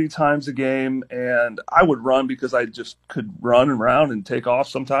about 30 times a game, and I would run because I just could run around and take off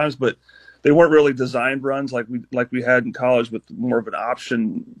sometimes, but they weren't really designed runs like we had in college with more of an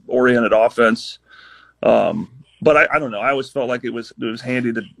option-oriented offense. But I don't know. I always felt like it was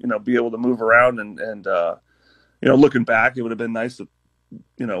handy to, you know, be able to move around and you know, looking back, it would have been nice to,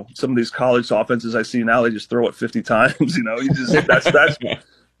 you know, some of these college offenses I see now, they just throw it 50 times. You know,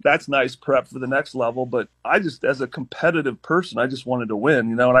 that's nice prep for the next level. But I just, as a competitive person, I just wanted to win.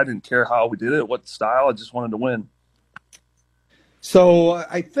 You know, and I didn't care how we did it, what style. I just wanted to win. So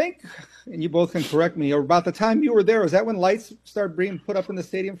I think, and you both can correct me, or about the time you were there, was that when lights started being put up in the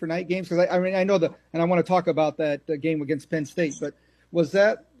stadium for night games? Because I mean, I know and I want to talk about that game against Penn State, but was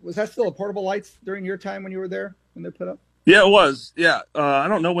that still a portable lights during your time when you were there, when they put up? Yeah, it was. Yeah. I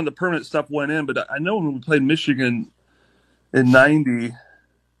don't know when the permanent stuff went in, but I know when we played Michigan in 90,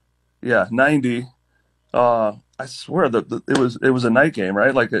 I swear that it was a night game,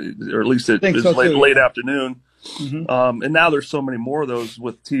 right? Like, or at least it was late afternoon. Mm-hmm. And now there's so many more of those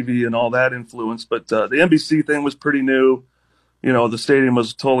with TV and all that influence. But the NBC thing was pretty new. You know, the stadium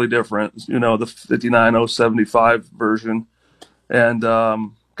was totally different. You know, the 59-075 version. And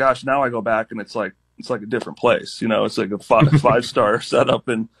gosh, now I go back and it's like a different place. You know, it's like a five-star setup,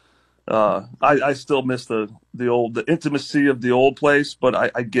 and I still miss the intimacy of the old place. But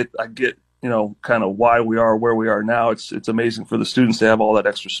I get you know, kind of why we are where we are now. It's amazing for the students to have all that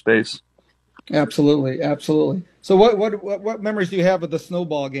extra space. Absolutely. So what memories do you have of the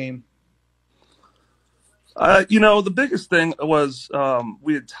snowball game? You know, the biggest thing was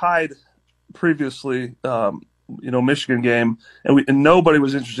we had tied previously, you know, Michigan game, and nobody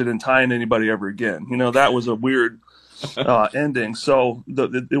was interested in tying anybody ever again. You know, that was a weird ending. So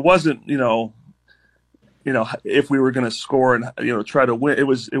it wasn't, you know, if we were going to score and, you know, try to win, it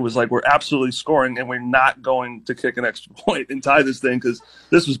was like we're absolutely scoring and we're not going to kick an extra point and tie this thing, because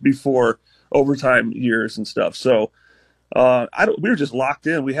this was before overtime years and stuff. So we were just locked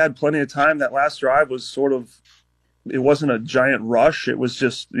in. We had plenty of time. That last drive was sort of, it wasn't a giant rush. It was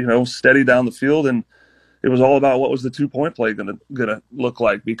just, steady down the field, and it was all about what was the 2-point play gonna look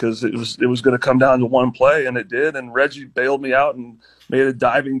like, because it was gonna come down to one play, and it did. And Reggie bailed me out and made a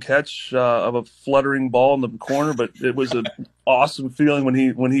diving catch of a fluttering ball in the corner. But it was an awesome feeling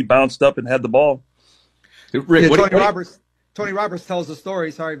when he bounced up and had the ball. Rick, Tony Roberts tells the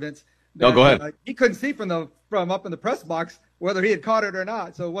story. Sorry, Vince. No, go ahead. He couldn't see from up in the press box whether he had caught it or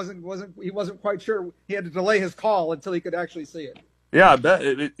not, so he wasn't quite sure. He had to delay his call until he could actually see it. Yeah, I bet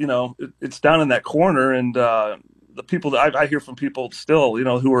it's down in that corner, and the people that I hear from people still,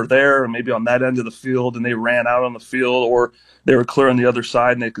 who are there and maybe on that end of the field, and they ran out on the field, or they were clear on the other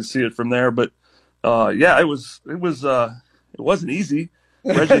side and they could see it from there. But it wasn't easy.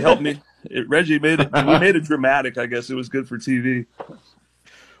 Reggie helped me. Reggie made it dramatic. I guess it was good for TV.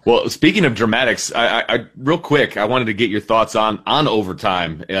 Well, speaking of dramatics, I real quick, I wanted to get your thoughts on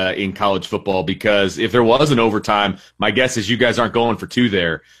overtime in college football, because if there was an overtime, my guess is you guys aren't going for 2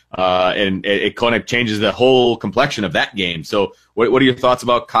 there, and it kind of changes the whole complexion of that game. So what are your thoughts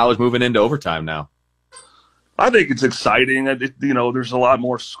about college moving into overtime now? I think it's exciting. There's a lot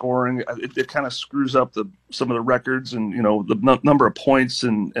more scoring. It kind of screws up some of the records and, the number of points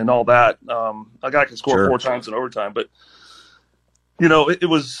and all that. A guy can score 4 times in overtime, but it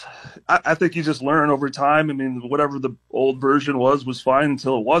was, I think you just learn over time. I mean, whatever the old version was fine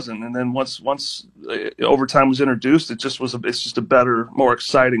until it wasn't. And then once overtime was introduced, it's just a better, more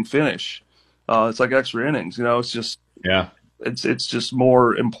exciting finish. It's like extra innings, it's just, it's just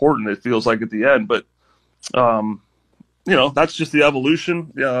more important. It feels like at the end, but, that's just the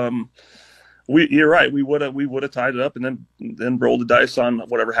evolution. You're right. We would have tied it up and then rolled the dice on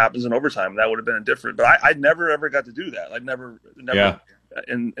whatever happens in overtime. That would have been different. But I never ever got to do that. I never. Yeah.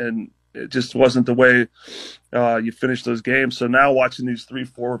 And it just wasn't the way you finish those games. So now watching these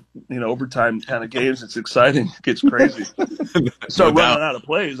 3-4 overtime kind of games, it's exciting. It gets crazy. Start running out of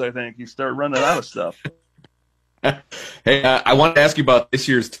plays. I think you start running out of stuff. Hey, I wanted to ask you about this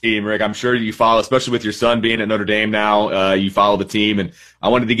year's team, Rick. I'm sure you follow, especially with your son being at Notre Dame now, you follow the team, and I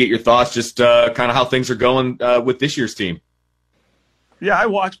wanted to get your thoughts, just kind of how things are going with this year's team. Yeah, I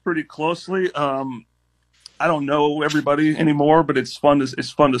watch pretty closely. I don't know everybody anymore, but it's fun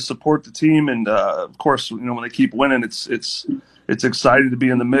to support the team, and of course, when they keep winning, it's exciting to be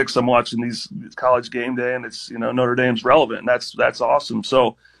in the mix. I'm watching these College Game Day, and it's Notre Dame's relevant, and that's awesome.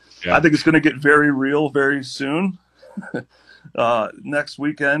 So. Yeah. I think it's going to get very real very soon. Next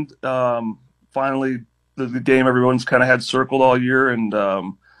weekend, finally, the game everyone's kind of had circled all year, and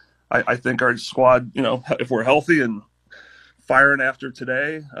I think our squad, if we're healthy and firing after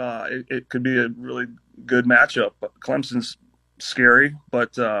today, it could be a really good matchup. Clemson's scary,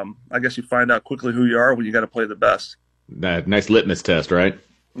 but I guess you find out quickly who you are when you got to play the best. Nice litmus test, right?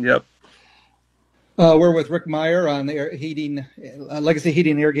 Yep. We're with Rick Meyer on the Legacy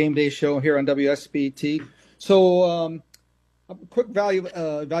Heating Air Game Day show here on WSBT. So, a quick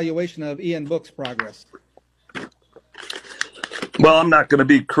evaluation of Ian Book's progress. Well, I'm not going to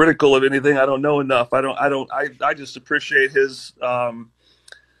be critical of anything. I don't know enough. I just appreciate his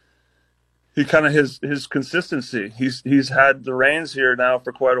his consistency. He's had the reins here now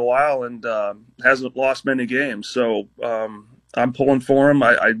for quite a while and hasn't lost many games. So I'm pulling for him.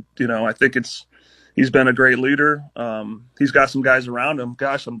 I think he's been a great leader. He's got some guys around him.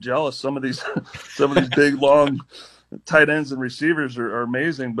 Gosh, I'm jealous. Some of these big, long tight ends and receivers are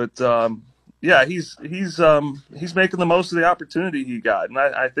amazing. But he's making the most of the opportunity he got, and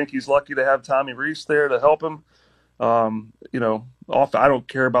I think he's lucky to have Tommy Rees there to help him. I don't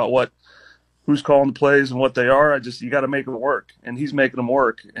care about who's calling the plays and what they are. You got to make them work, and he's making them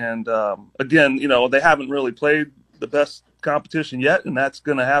work. And again, they haven't really played the best competition yet, and that's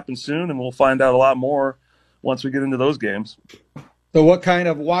going to happen soon, and we'll find out a lot more once we get into those games. So what kind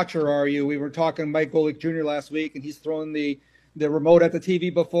of watcher are you? We were talking to Mike Golick Jr. last week, and he's thrown the remote at the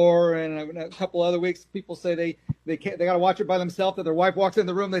TV before, and a couple other weeks people say they got to watch it by themselves, that their wife walks in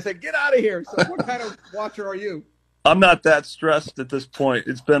the room, they say, get out of here. So what kind of watcher are you? I'm not that stressed at this point.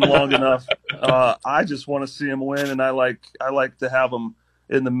 It's been long enough. I just want to see him win, and I like to have him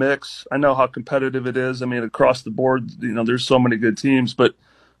in the mix. I know how competitive it is. I mean, across the board, there's so many good teams, but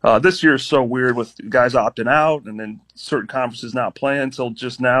this year is so weird with guys opting out and then certain conferences not playing until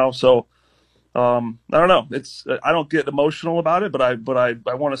just now. So I don't know. I don't get emotional about it, but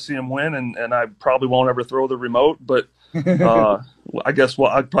I want to see him win, and I probably won't ever throw the remote. But I guess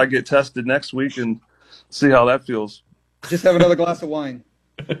I'd probably get tested next week and see how that feels. Just have another glass of wine.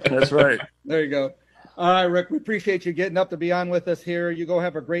 That's right. There you go. All right, Rick, we appreciate you getting up to be on with us here. You go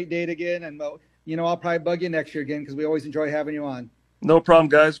have a great date again, and I'll probably bug you next year again because we always enjoy having you on. No problem,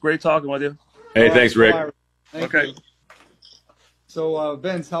 guys. Great talking with you. Hey, thanks, Rick. Thank okay. you. So,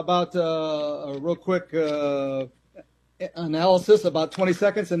 Vince, how about a real quick analysis, about 20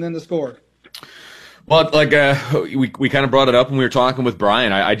 seconds, and then the score? Well, we kind of brought it up when we were talking with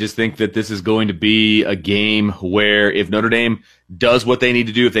Brian. I just think that this is going to be a game where if Notre Dame does what they need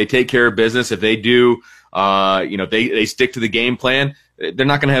to do, if they take care of business, if they do, they stick to the game plan, they're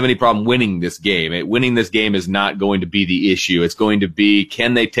not going to have any problem winning this game. Winning this game is not going to be the issue. It's going to be,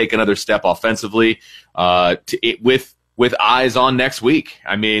 can they take another step offensively with eyes on next week?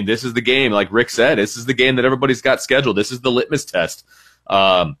 I mean, this is the game, like Rick said, this is the game that everybody's got scheduled. This is the litmus test.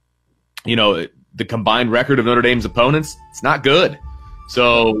 The combined record of Notre Dame's opponents, it's not good.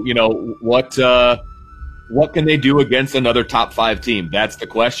 So, what can they do against another top 5 team? That's the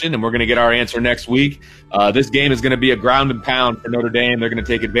question, and we're going to get our answer next week. This game is going to be a ground and pound for Notre Dame. They're going to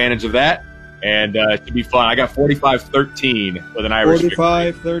take advantage of that, and it should be fun. I got 45-13 with an Irish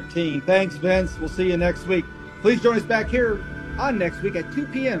 45-13. Thanks, Vince. We'll see you next week. Please join us back here on next week at 2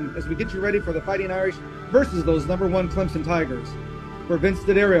 p.m. as we get you ready for the Fighting Irish versus those number 1 Clemson Tigers. For Vince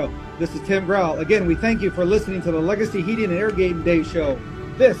D'Addario, this is Tim Growell. Again, we thank you for listening to the Legacy Heating and Air Game Day Show.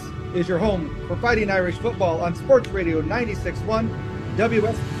 This is your home for Fighting Irish football on Sports Radio 96.1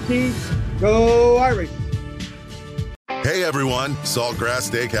 WST. Go Irish! Hey everyone,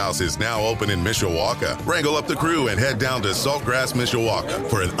 Saltgrass Steakhouse is now open in Mishawaka. Wrangle up the crew and head down to Saltgrass Mishawaka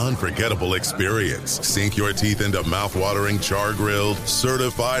for an unforgettable experience. Sink your teeth into mouth-watering char-grilled,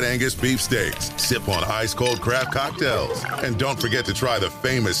 certified Angus beef steaks. Sip on ice-cold craft cocktails. And don't forget to try the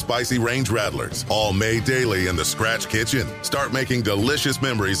famous spicy range rattlers, all made daily in the Scratch Kitchen. Start making delicious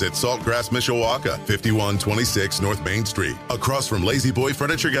memories at Saltgrass Mishawaka, 5126 North Main Street, across from Lazy Boy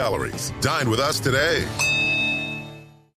Furniture Galleries. Dine with us today.